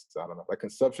because I don't know. Like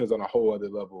consumption is on a whole other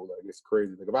level. Like it's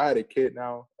crazy. Like if I had a kid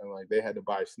now and like they had to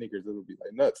buy sneakers, it would be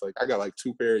like nuts. Like I got like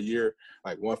 2 pair a year,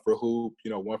 like one for hoop,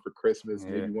 one for Christmas,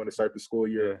 maybe one to start the school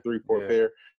year, 3-4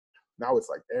 pair. Now it's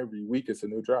like every week it's a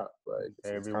new drop. Like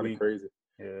it's kind of crazy.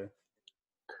 Yeah.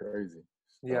 Crazy.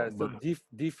 Yeah. So do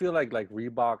you feel like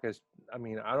Reebok is? I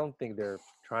mean, I don't think they're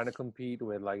trying to compete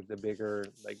with like the bigger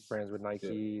like brands with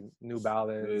Nike, New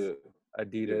Balance,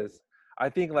 Adidas. I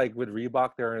think like with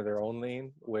Reebok, they're in their own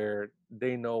lane where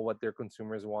they know what their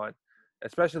consumers want,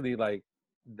 especially like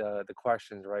the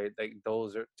questions, right? Like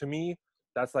those are, to me,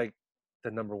 that's like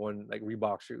the number one like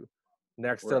Reebok shoe,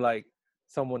 next to Right. like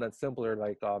someone that's simpler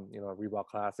like you know, Reebok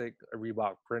Classic, a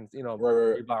Reebok Prince, you know,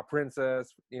 Right. Reebok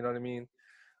Princess, you know what I mean?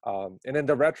 And then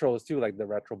the retros too, like the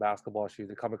retro basketball shoes,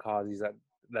 the kamikazes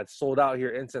that sold out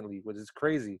here instantly, which is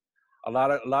crazy. A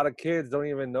lot of kids don't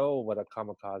even know what a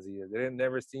kamikaze is. They didn't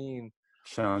never seen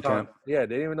Sean Sean. Kemp. Yeah,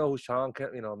 they didn't even know who Sean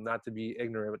Kemp. You know, not to be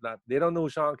ignorant, but not they don't know who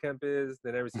Sean Kemp is.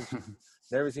 They never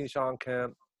seen Sean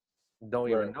Kemp. Don't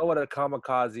even Right. know what a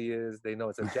kamikaze is. They know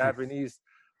it's a Japanese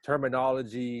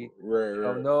terminology. Right. They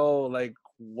don't Right. know like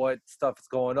what stuff is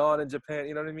going on in Japan.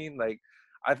 You know what I mean? Like,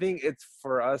 I think it's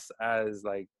for us as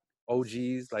like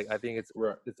OGs. Like, I think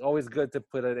Right. it's always good to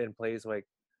put it in place. Like,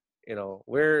 you know,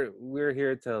 we're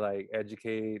here to like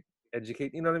educate.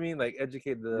 You know what I mean? Like,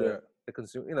 educate Yeah. the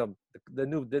consumer. You know,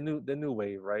 the new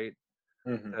wave, right?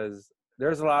 Hmm. Because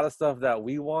there's a lot of stuff that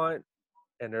we want,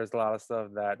 and there's a lot of stuff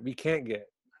that we can't get,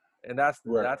 and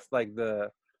Right.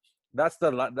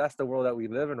 that's the world that we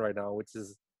live in right now, which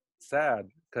is sad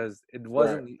because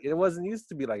Right. it wasn't used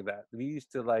to be like that. We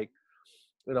used to like,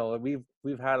 you know,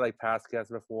 we've had like past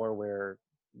guests before where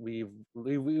we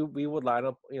would line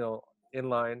up, you know, in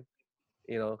line,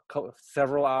 you know,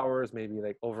 several hours, maybe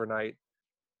like overnight.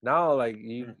 Now, like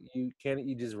Mm.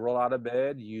 you just roll out of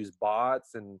bed, you use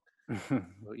bots, and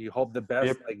you hope the best,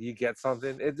 Yep. like you get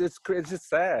something. It's just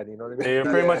sad, you know what I mean?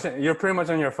 Yeah. You're pretty much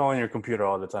on your phone, your computer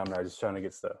all the time now, just trying to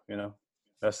get stuff. You know,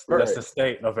 that's Right. the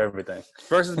state of everything.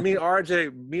 Versus me RJ,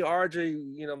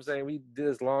 you know what I'm saying? We did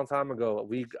this a long time ago.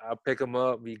 I pick them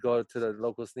up, we go to the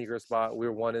local sneaker spot.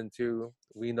 We're 1 and 2.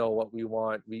 We know what we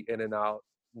want. We in and out,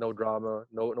 no drama,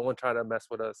 no one trying to mess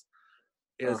with us.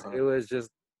 Uh-huh. It was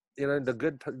just, you know, the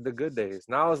good days.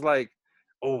 Now it's like,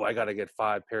 oh, I gotta get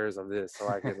 5 pairs of this so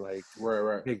I can like Right.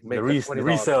 Right. make a The $20.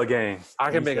 resale game. I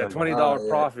can make a Resale game. $20 Yeah.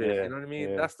 profit. Yeah, You know what I mean?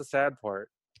 yeah, That's the sad part.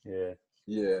 yeah.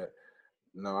 Yeah.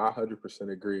 No, I 100%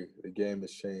 agree. The game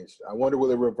has changed. I wonder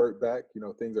will it revert back? You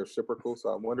know, things are reciprocal, so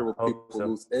I wonder will people Hope so.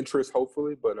 lose interest.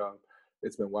 Hopefully, but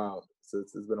it's been wild. So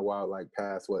it's been a while, like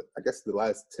past what I guess the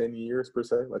last 10 years per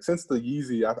se. Like since the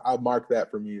Yeezy, I mark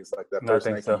that for me. It's like that I first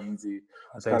think Nike so. Yeezy.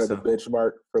 I It's think kind of so. the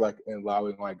benchmark for like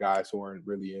allowing like guys who aren't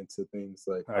really into things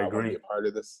like I I want to be agree. a part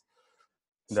of this.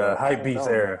 The So I hype don't beats know,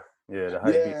 man. era. Yeah, the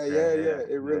hype beats Yeah, era. yeah, Yeah, yeah. It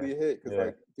yeah, really hit because, yeah.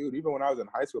 like, dude, even when I was in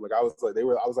high school, like, I was like,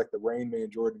 I was like the Rain Man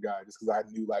Jordan guy just because I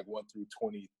knew like 1 through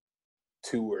 22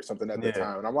 or something at the Yeah,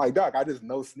 time, and I'm like, Doc, I just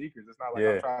know sneakers. It's not like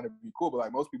I'm yeah, trying to be cool, but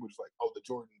like most people just like, oh, the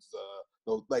Jordans,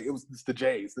 those like it's the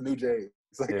J's, the new J's.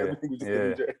 It's like yeah, everything was just the yeah.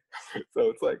 new J. So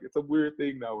it's like it's a weird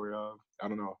thing now where I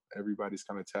don't know, everybody's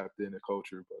kind of tapped into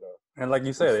culture, but And like you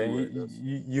we'll said, see and where it goes.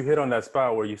 you hit on that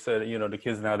spot where you said, you know, the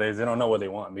kids nowadays, they don't know what they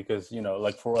want because, you know,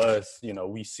 like for us, you know,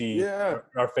 we see Yeah,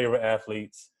 our favorite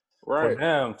athletes. right.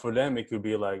 For them, it could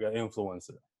be like an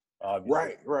influencer, obviously.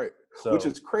 Right, right. Which So,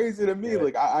 is crazy to me. yeah,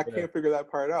 Like I yeah, can't figure that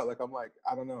part out. Like I'm like,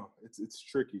 I don't know. It's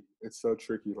tricky. It's so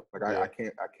tricky. Like yeah, I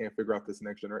can't figure out this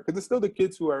next generation. Because it's still the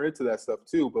kids who are into that stuff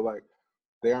too, but like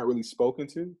they aren't really spoken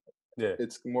to. yeah,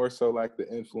 It's more so like the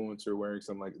influencer wearing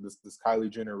some like this Kylie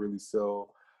Jenner really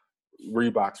sell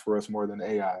Reeboks for us more than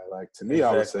AI. Like to me,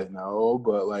 I would exactly. say no,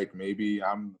 but like maybe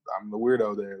I'm the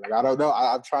weirdo there. Like I don't know.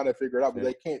 I'm trying to figure it out, but Yeah,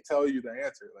 they can't tell you the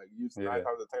answer. Like you nine yeah, times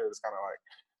out of 10, it's kind of like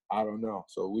I don't know.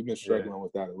 So we've been yeah, struggling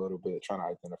with that a little bit, trying to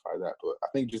identify that. But I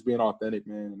think just being authentic,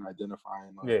 man, and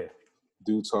identifying like yeah,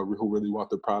 dudes who really want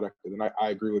the product. And then I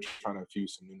agree with trying to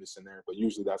infuse some newness in there. But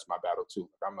usually that's my battle too.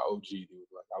 Like I'm an OG dude.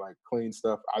 Like I like clean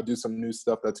stuff. I do some new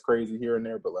stuff that's crazy here and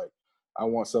there, but like I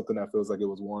want something that feels like it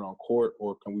was worn on court,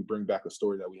 or can we bring back a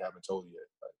story that we haven't told yet?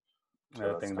 Like, so I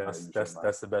that's think kind of usually my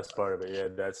that's the best part of it. Yeah,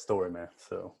 that story, man.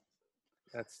 So,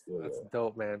 That's yeah.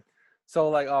 dope, man. So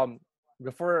like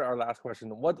before our last question,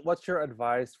 what's your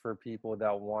advice for people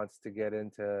that wants to get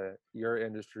into your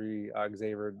industry,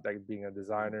 Xavier, like being a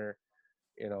designer,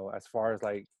 you know, as far as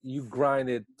like you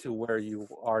grinded to where you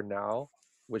are now,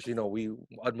 which you know we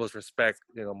utmost respect,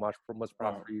 you know, much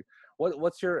props for you.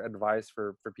 What's your advice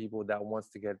for people that wants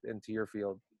to get into your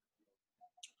field?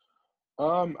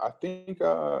 I think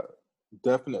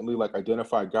definitely like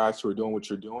identify guys who are doing what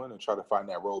you're doing and try to find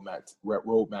that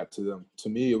roadmap to them. To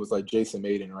me, it was like Jason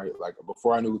Maiden, right? Like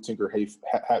before I knew who Tinker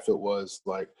Hatfield was,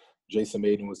 like Jason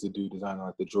Maiden was the dude designing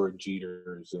like the Jordan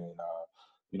Jeters and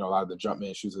you know a lot of the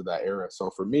Jumpman shoes of that era. So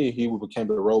for me, he became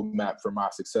the roadmap for my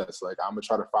success. Like I'm gonna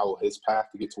try to follow his path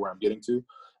to get to where I'm getting to.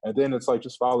 And then it's like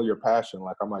just follow your passion.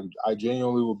 Like I'm like I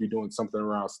genuinely would be doing something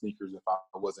around sneakers if I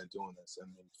wasn't doing this. And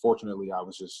fortunately, I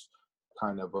was just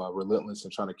kind of relentless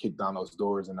in trying to kick down those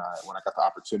doors. And when I got the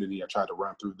opportunity, I tried to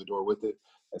run through the door with it.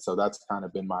 And so that's kind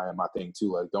of been my thing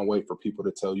too. Like, don't wait for people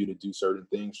to tell you to do certain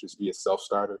things. Just be a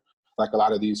self-starter. Like a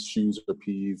lot of these shoes or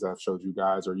PEs I've showed you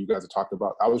guys, or you guys have talked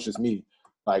about, I was just me.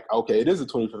 Like, okay, it is the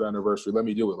 25th anniversary. Let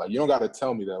me do it. Like, you don't got to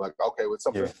tell me that. Like, okay, with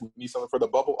something, we need something for the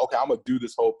bubble. Okay, I'm going to do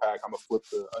this whole pack. I'm going to flip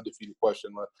the undefeated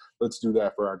question. Let's do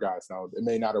that for our guys. Now, it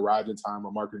may not arrive in time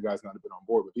or marketing guys not have been on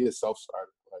board, but be a self-starter.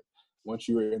 Like, once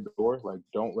you're in the door, like,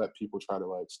 don't let people try to,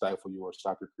 like, stifle you or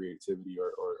stop your creativity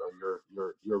or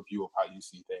your view of how you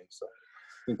see things. So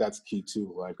I think that's key,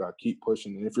 too. Like, keep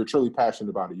pushing. And if you're truly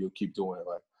passionate about it, you'll keep doing it.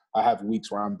 Like, I have weeks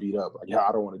where I'm beat up. Like, yeah,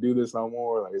 I don't want to do this no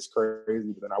more. Like, it's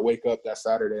crazy. But then I wake up that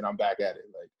Saturday and I'm back at it.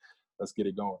 Like, let's get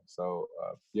it going. So,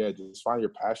 yeah, just find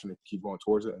your passion and keep going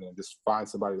towards it. And then just find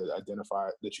somebody that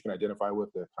you can identify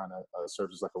with that kind of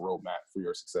serves as like a roadmap for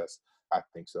your success. I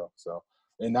think so. So,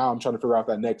 and now I'm trying to figure out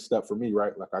that next step for me,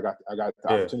 right? Like, I got the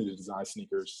opportunity to design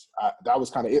sneakers. That was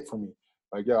kind of it for me.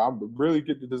 Like, yeah, I'm really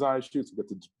good to design shoes. I get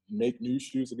to make new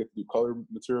shoes. I get to do color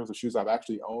materials of shoes I've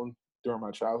actually owned during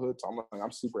my childhood. So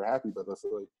I'm super happy, but that's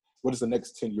like, what does the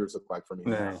next 10 years look like for me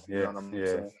now? You know what I'm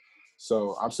saying?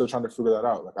 So I'm still trying to figure that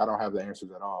out. Like, I don't have the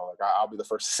answers at all. Like, I'll be the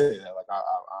first to say that. Like,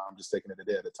 I'm just taking it a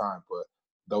day at a time. But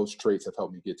those traits have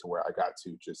helped me get to where I got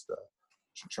to. Just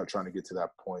trying to get to that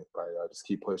point by just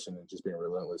keep pushing and just being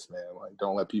relentless, man. Like,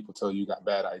 don't let people tell you got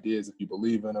bad ideas if you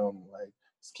believe in them. Like,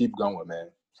 just keep going, man.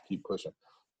 Just keep pushing.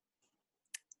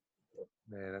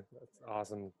 Man, that's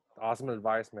awesome. Awesome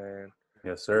advice, man.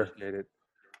 Yes, sir. Appreciate it.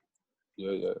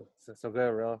 Yeah. So good,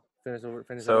 real.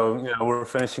 Finish. So, we're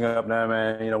finishing up now,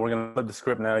 man. We're going to flip the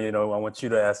script now. I want you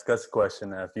to ask us a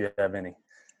question now if you have any.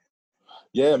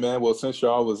 Yeah, man. Well, since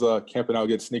y'all was camping out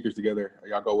getting sneakers together,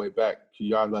 y'all go way back. Can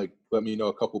y'all, like, let me know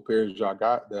a couple pairs y'all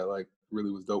got that, like, really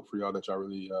was dope for y'all that y'all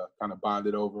really kind of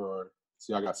bonded over, or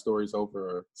so y'all got stories over,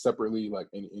 or separately, like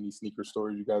any sneaker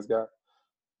stories you guys got?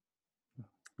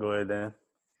 Go ahead, Dan.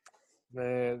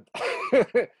 Man,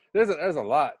 there's a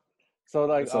lot. So,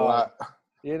 like, it's a lot.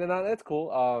 Yeah, no, that's cool.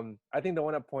 I think the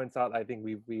one that points out, I think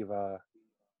we've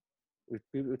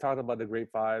talked about the great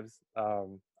fives,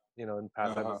 in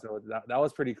past episodes. That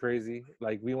was pretty crazy.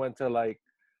 Like, we went to, like,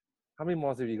 how many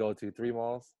malls did you go to? 3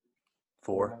 malls?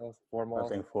 4 malls? 4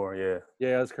 malls? I think 4, yeah.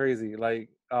 Yeah, it was crazy. Like,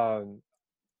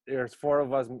 there's 4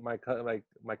 of us, my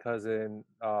cousin,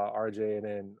 RJ, and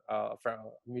then a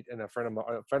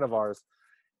friend of ours.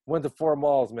 Went to 4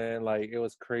 malls, man. Like, it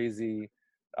was crazy.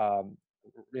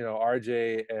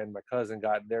 RJ and my cousin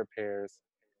got their pairs,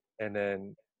 and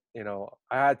then I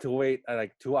had to wait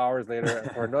like 2 hours later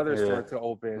for another store to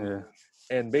open,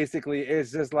 and basically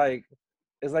it's just like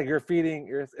you're feeding.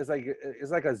 It's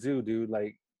like a zoo, dude.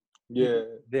 Like,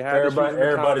 they had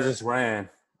everybody just ran.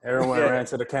 Everyone ran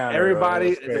to the counter.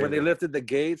 Everybody, when they lifted the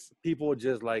gates, people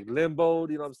just like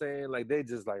limboed, you know what I'm saying? Like, they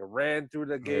just like ran through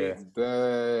the gates.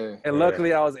 And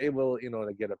luckily I was able,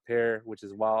 to get a pair, which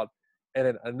is wild. And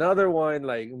then another one,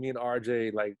 like, me and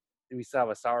RJ, like, we still have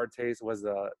a sour taste, was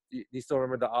you still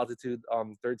remember the Altitude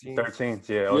 13? 13th,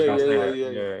 yeah.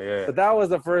 Yeah. But that was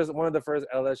one of the first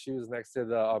LS shoes next to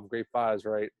the Great Fives,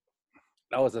 right?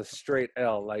 That was a straight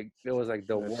L. Like, it was like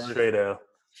the worst. Straight L.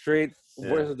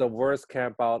 Was the worst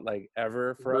camp out, like,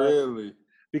 ever for us. Really?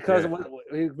 Because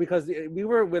we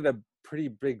were with a pretty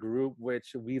big group,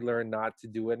 which we learned not to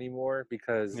do anymore,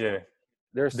 because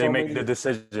they make the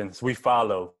decisions. We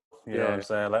follow. You know what I'm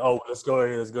saying? Like, oh, let's go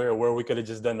here. Where we could have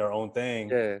just done our own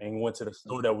thing and went to the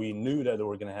store that we knew that they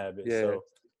were gonna have it. Yeah.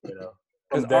 So,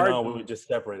 from then on, we just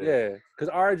separated. Yeah,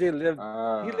 because RJ lived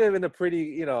in a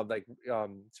pretty, like,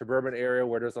 suburban area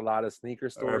where there's a lot of sneaker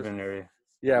stores. Urban area.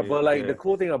 Yeah, but like the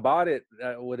cool thing about it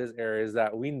with this area is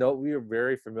that we were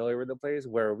very familiar with the place,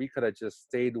 where we could have just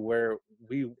stayed where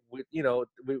we where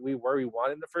we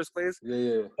wanted in the first place.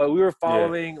 Yeah. But we were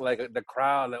following like the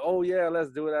crowd, like, oh yeah, let's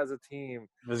do it as a team.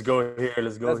 Let's go here.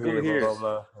 Let's go here. Blah, blah,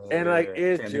 blah. And like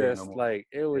it's just like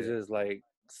it was just like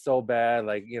so bad.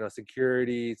 Like,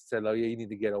 security said, like, yeah, you need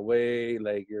to get away,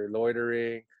 like you're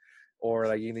loitering, or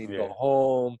like you need to go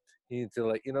home. You need to,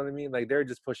 like, you know what I mean? Like, they're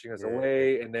just pushing us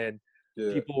away, and then.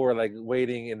 People were like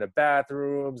waiting in the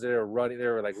bathrooms. They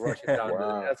were like rushing down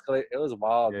the escalator. It was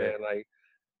wild, man.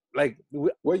 Like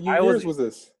what years was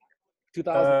this?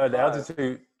 2005. The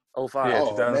Altitude. 05. Oh,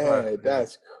 2005. Man,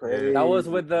 that's crazy. That was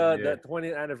with the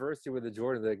 20th anniversary with the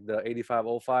Jordan, like the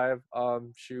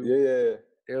 85-05 shoe. Yeah.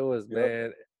 It was,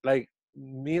 man. Like,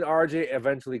 me and RJ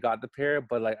eventually got the pair,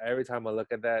 but like every time I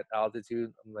look at that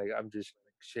Altitude, I'm just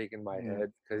shaking my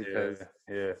head because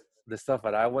the stuff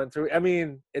that I went through. I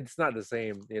mean, it's not the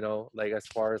same, like, as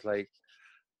far as like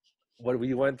what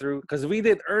we went through, because we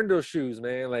didn't earn those shoes,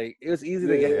 man. Like it was easy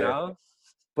to get now,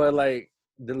 but like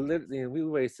we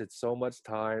wasted so much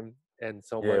time and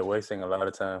so much wasting a lot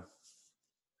of time.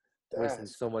 wasting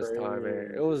so much time, man.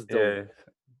 crazy.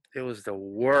 It was the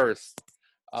worst.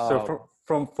 So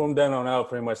from then on out,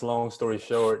 pretty much, long story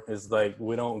short, is like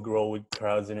we don't grow with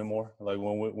crowds anymore. Like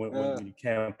when we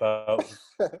camp out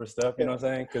for stuff, you know what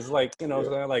I'm saying? Because like, you know what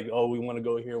I'm saying? Like, oh, we want to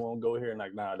go here, won't go here. And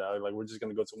like, nah, dog. Like we're just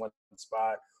going to go to one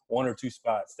spot, one or two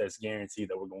spots that's guaranteed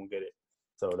that we're going to get it.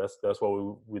 So that's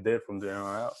what we did from there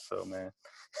on out. So, man.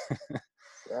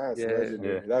 That's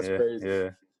legendary. That's crazy. Yeah.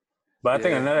 But I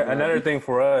think another thing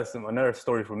for us, and another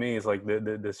story for me, is like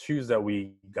the shoes that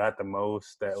we got the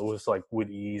most, that was like with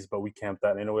ease, but we camped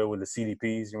out anyway with the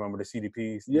CDPs. You remember the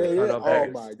CDPs? Yeah. Oh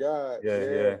my God.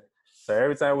 Yeah. So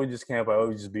every time we just camp out, it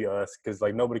would just be us, because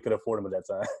like nobody could afford them at that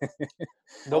time.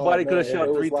 Nobody could have shot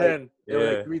 310. It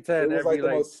was like 310. It was like the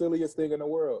most silliest thing in the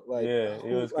world. Like, it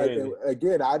was crazy. Like,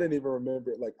 again, I didn't even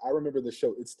remember. Like, I remember the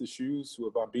show. It's the Shoes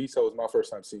with Beats. So it was my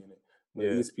first time seeing it. The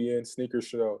ESPN sneaker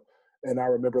show. And I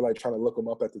remember like trying to look them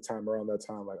up at the time, around that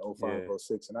time, like 05,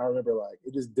 06. And I remember like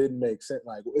it just didn't make sense.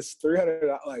 Like it's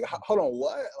 $300. Like hold on,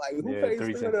 what? Like who pays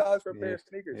 $300 for a pair of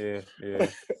sneakers? Yeah.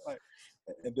 Like,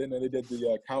 and then they did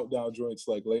the countdown joints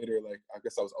like later. Like I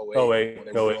guess I was 08. When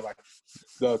they were doing, like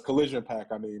the collision pack.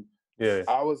 I mean,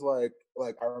 I was like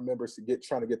I remember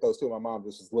trying to get those too. My mom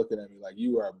just was looking at me like,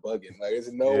 you are bugging. Like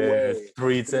there's no way.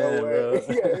 310, bro.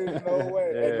 There's no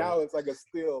way. And now it's like a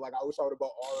steal. Like I wish I would have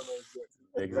bought all of those joints.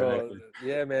 Exactly.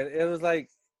 Yeah, man. It was like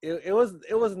it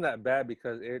wasn't that bad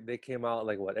because they came out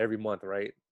like every month,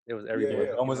 right? It was every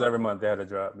month. Almost every month they had a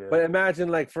drop. Yeah. But imagine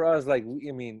like for us, like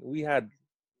we had,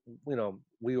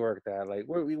 we worked at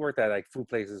we worked at like food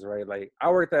places, right? Like I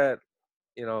worked at,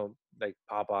 like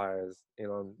Popeyes,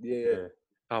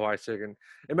 Popeyes chicken.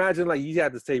 Imagine like you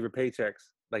had to save your paychecks,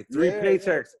 like three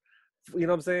paychecks. You know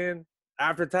what I'm saying?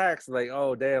 After tax, like,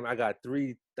 oh damn, I got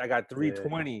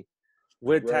 320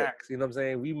 with tax. You know what I'm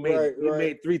saying? We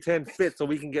made 310 fit so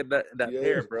we can get that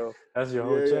pair, bro. That's your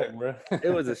whole check, bro.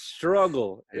 It was a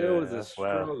struggle. It was a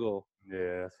struggle. Wild.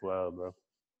 Yeah, that's wild, bro.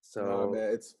 So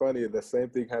man, it's funny. The same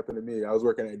thing happened to me. I was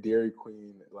working at Dairy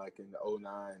Queen like in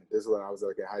 '09. This is when I was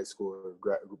like in high school,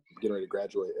 getting ready to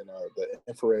graduate, and the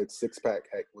infrared 6-pack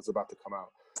was about to come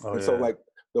out. So like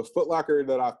the Foot Locker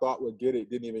that I thought would get it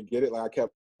didn't even get it. Like I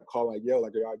kept calling like, yo,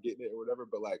 like, are y'all getting it or whatever?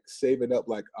 But like saving up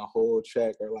like a whole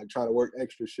check or like trying to work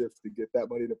extra shifts to get that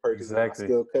money to purchase. Exactly. I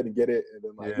still couldn't get it. And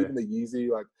then like even the Yeezy,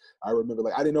 like I remember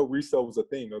like I didn't know resale was a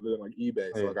thing other than like eBay.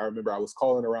 So like I remember I was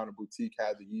calling around a boutique,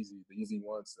 had the Yeezy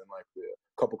ones and like the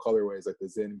couple colorways like the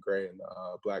Zen gray and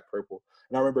the black purple.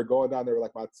 And I remember going down there with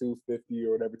like my 250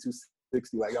 or whatever,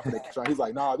 260, like I'm gonna try. He's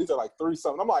like, nah, these are like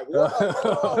 3-something. I'm like, what?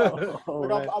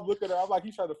 Like, I'm looking at her, I'm like,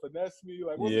 he's trying to finesse me.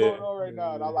 Like, what's going on right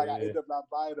now? And I'm like, I end up not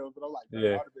buying them, but I'm like, that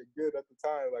would have been good at the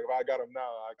time. Like, if I got them now,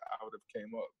 I would have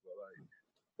came up. But like,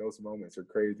 those moments are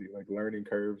crazy. Like learning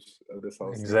curves of this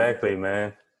whole Exactly,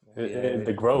 man.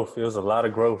 The growth. It was a lot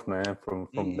of growth, man. From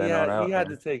then on out. You had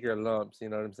to take your lumps. You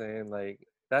know what I'm saying? Like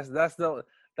that's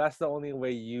the only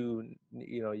way you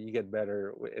get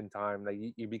better in time. Like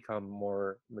you become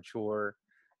more mature,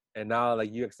 and now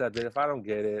like you accept it. If I don't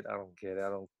get it, I don't get it. I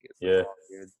don't get it.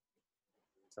 Yeah.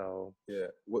 So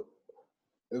what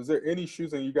was there any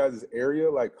shoes in you guys' area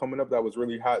like coming up that was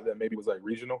really hot that maybe was like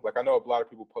regional? Like I know a lot of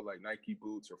people put like Nike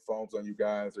boots or foams on you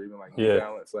guys or even like New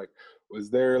Balance. Like was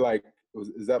there like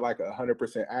is that like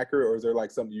 100% accurate or is there like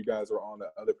something you guys were on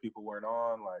that other people weren't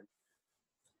on? Like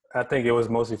I think it was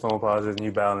mostly foam positives,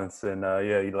 New Balance, and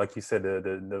like you said,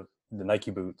 the Nike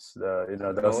boots.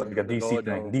 That was like a DC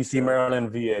thing, DC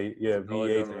Maryland VA,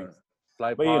 VA thing.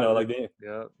 But like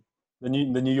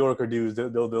the New Yorker dudes,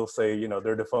 they'll say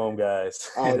they're the foam guys.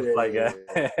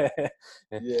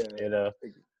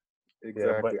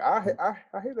 Exactly. I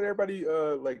hate that everybody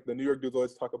like the New York dudes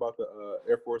always talk about the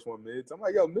Air Force One mids. I'm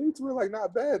like, yo, mids were like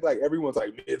not bad. Like everyone's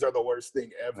like mids are the worst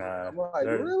thing ever. I'm like,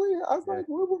 really? I was like,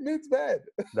 what were mids bad?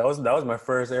 That was my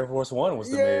first Air Force One was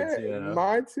the mids.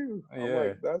 Mine too. I'm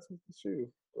like, that's the shoe.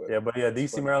 But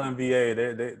DC Maryland VA,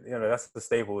 they that's the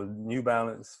staple. New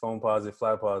Balance, foam posite,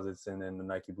 flat posits, and then the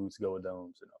Nike boots go with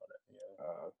domes and all that.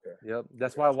 Okay. Yep,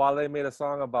 that's why Wale made a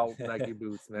song about Nike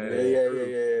boots,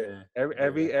 man.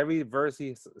 Every verse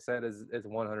he said is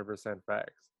 100%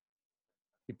 facts.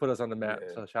 He put us on the map,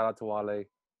 so shout out to Wale.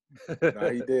 Nah,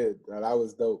 he did. That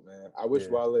was dope, man. I wish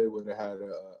Wale would have had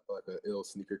like an ill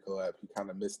sneaker collab. He kind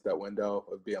of missed that window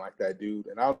of being like that dude.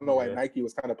 And I don't know why Nike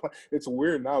was kind of playing. It's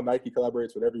weird now. Nike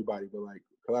collaborates with everybody, but like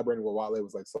collaborating with Wale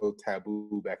was like so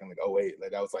taboo back in like 08.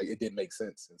 Like that was like it didn't make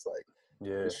sense. It's like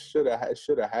Yeah. It should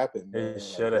have happened, man. It Like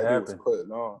should have that dude was happened.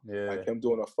 putting on. Yeah. Like him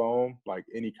doing a foam, like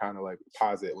any kind of like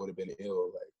posit would have been ill.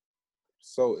 Like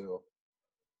so ill.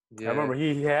 I remember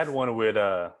he had one with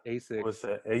Asics. what's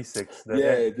that? Asics. The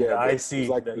Yeah, the it's IC.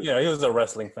 like Yeah, it was a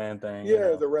wrestling fan thing. yeah, You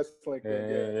know? it's a wrestling Yeah,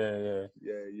 thing.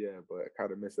 Yeah. But I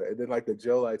kind of missed that. And then like the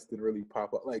gel lights didn't really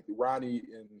pop up. Like Ronnie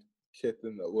and Kith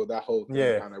and that whole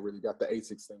thing kind of really got the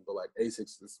Asics thing. But like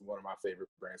Asics is one of my favorite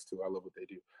brands too. I love what they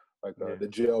do. Like the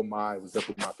Gel My was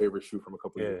definitely my favorite shoe from a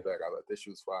couple years back. I thought this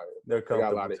shoe was fire. They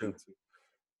got a lot of too. heat too.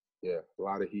 Yeah, a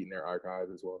lot of heat in their archive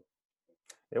as well.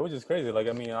 It was just crazy. Like,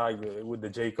 I mean, with the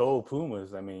J. Cole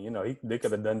Pumas, I mean, you know, they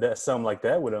could have done that something like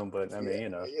that with him, but I mean, you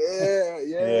know.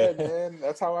 Yeah, man.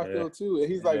 That's how I feel too.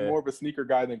 And he's like more of a sneaker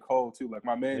guy than Cole too. Like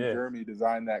my man Jeremy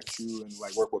designed that shoe and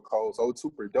like worked with Cole, so it's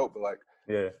super dope. But like,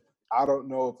 I don't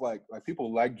know if like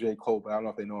people like J. Cole, but I don't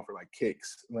know if they know him for like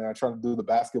kicks. Like I try to do the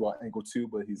basketball angle too,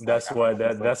 but he's that's what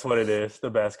it is, the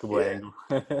basketball angle.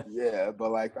 Yeah,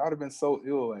 but like that would have been so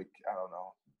ill. Like I don't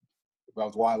know. If I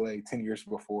was Wale 10 years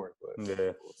before, but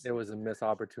it was a missed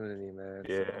opportunity, man.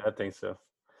 Yeah, so. I think so.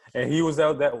 And he was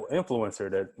that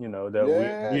influencer that, you know,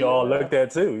 that we all looked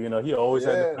at too. You know, he always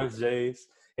had the Prince J's.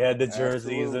 He had the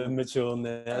jerseys, the Mitchell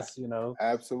Ness, you know.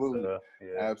 Absolutely. So,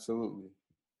 Absolutely.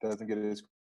 Doesn't get his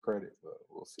credit, but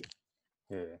we'll see.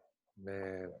 Yeah.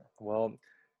 Man. Well,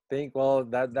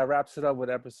 that wraps it up with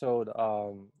episode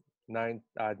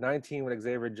 19 with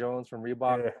Xavier Jones from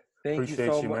Reebok. Yeah. Thank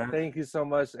you so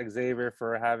much, Xavier,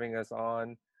 for having us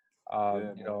on.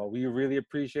 You know, we really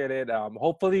appreciate it.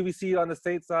 Hopefully we see you on the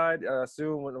stateside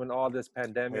soon when all this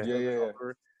pandemic is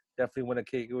over. Definitely want to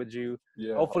kick it with you.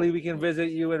 Yeah, hopefully we can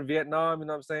visit you in Vietnam, you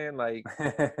know what I'm saying? Like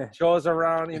show us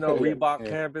around, you know, Reebok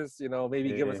campus, you know,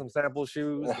 maybe give us some sample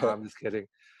shoes. No, I'm just kidding.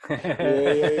 Nah,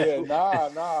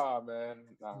 man.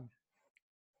 Nah.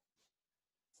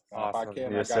 Awesome. If I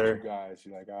can, I got you guys.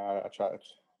 Like I try.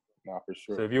 Nah, for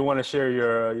sure. So if you want to share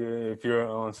if you're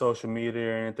on social media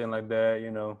or anything like that, you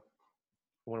know.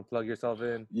 You want to plug yourself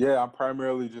in? Yeah, I'm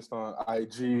primarily just on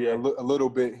IG, a little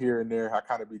bit here and there. I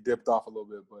kind of be dipped off a little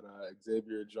bit, but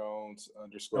Xavier Jones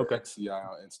 _XCI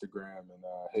on Instagram, and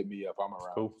hit me up. I'm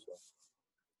around. Cool. So.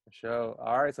 For sure.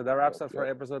 All right, so that wraps up for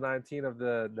episode 19 of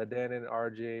the Dandin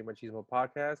RJ Machismo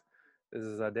podcast. This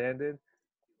is Dandin.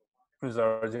 This is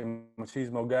RJ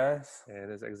Machismo, guys.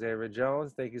 And it's Xavier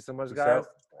Jones. Thank you so much, guys.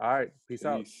 All right, peace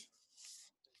out.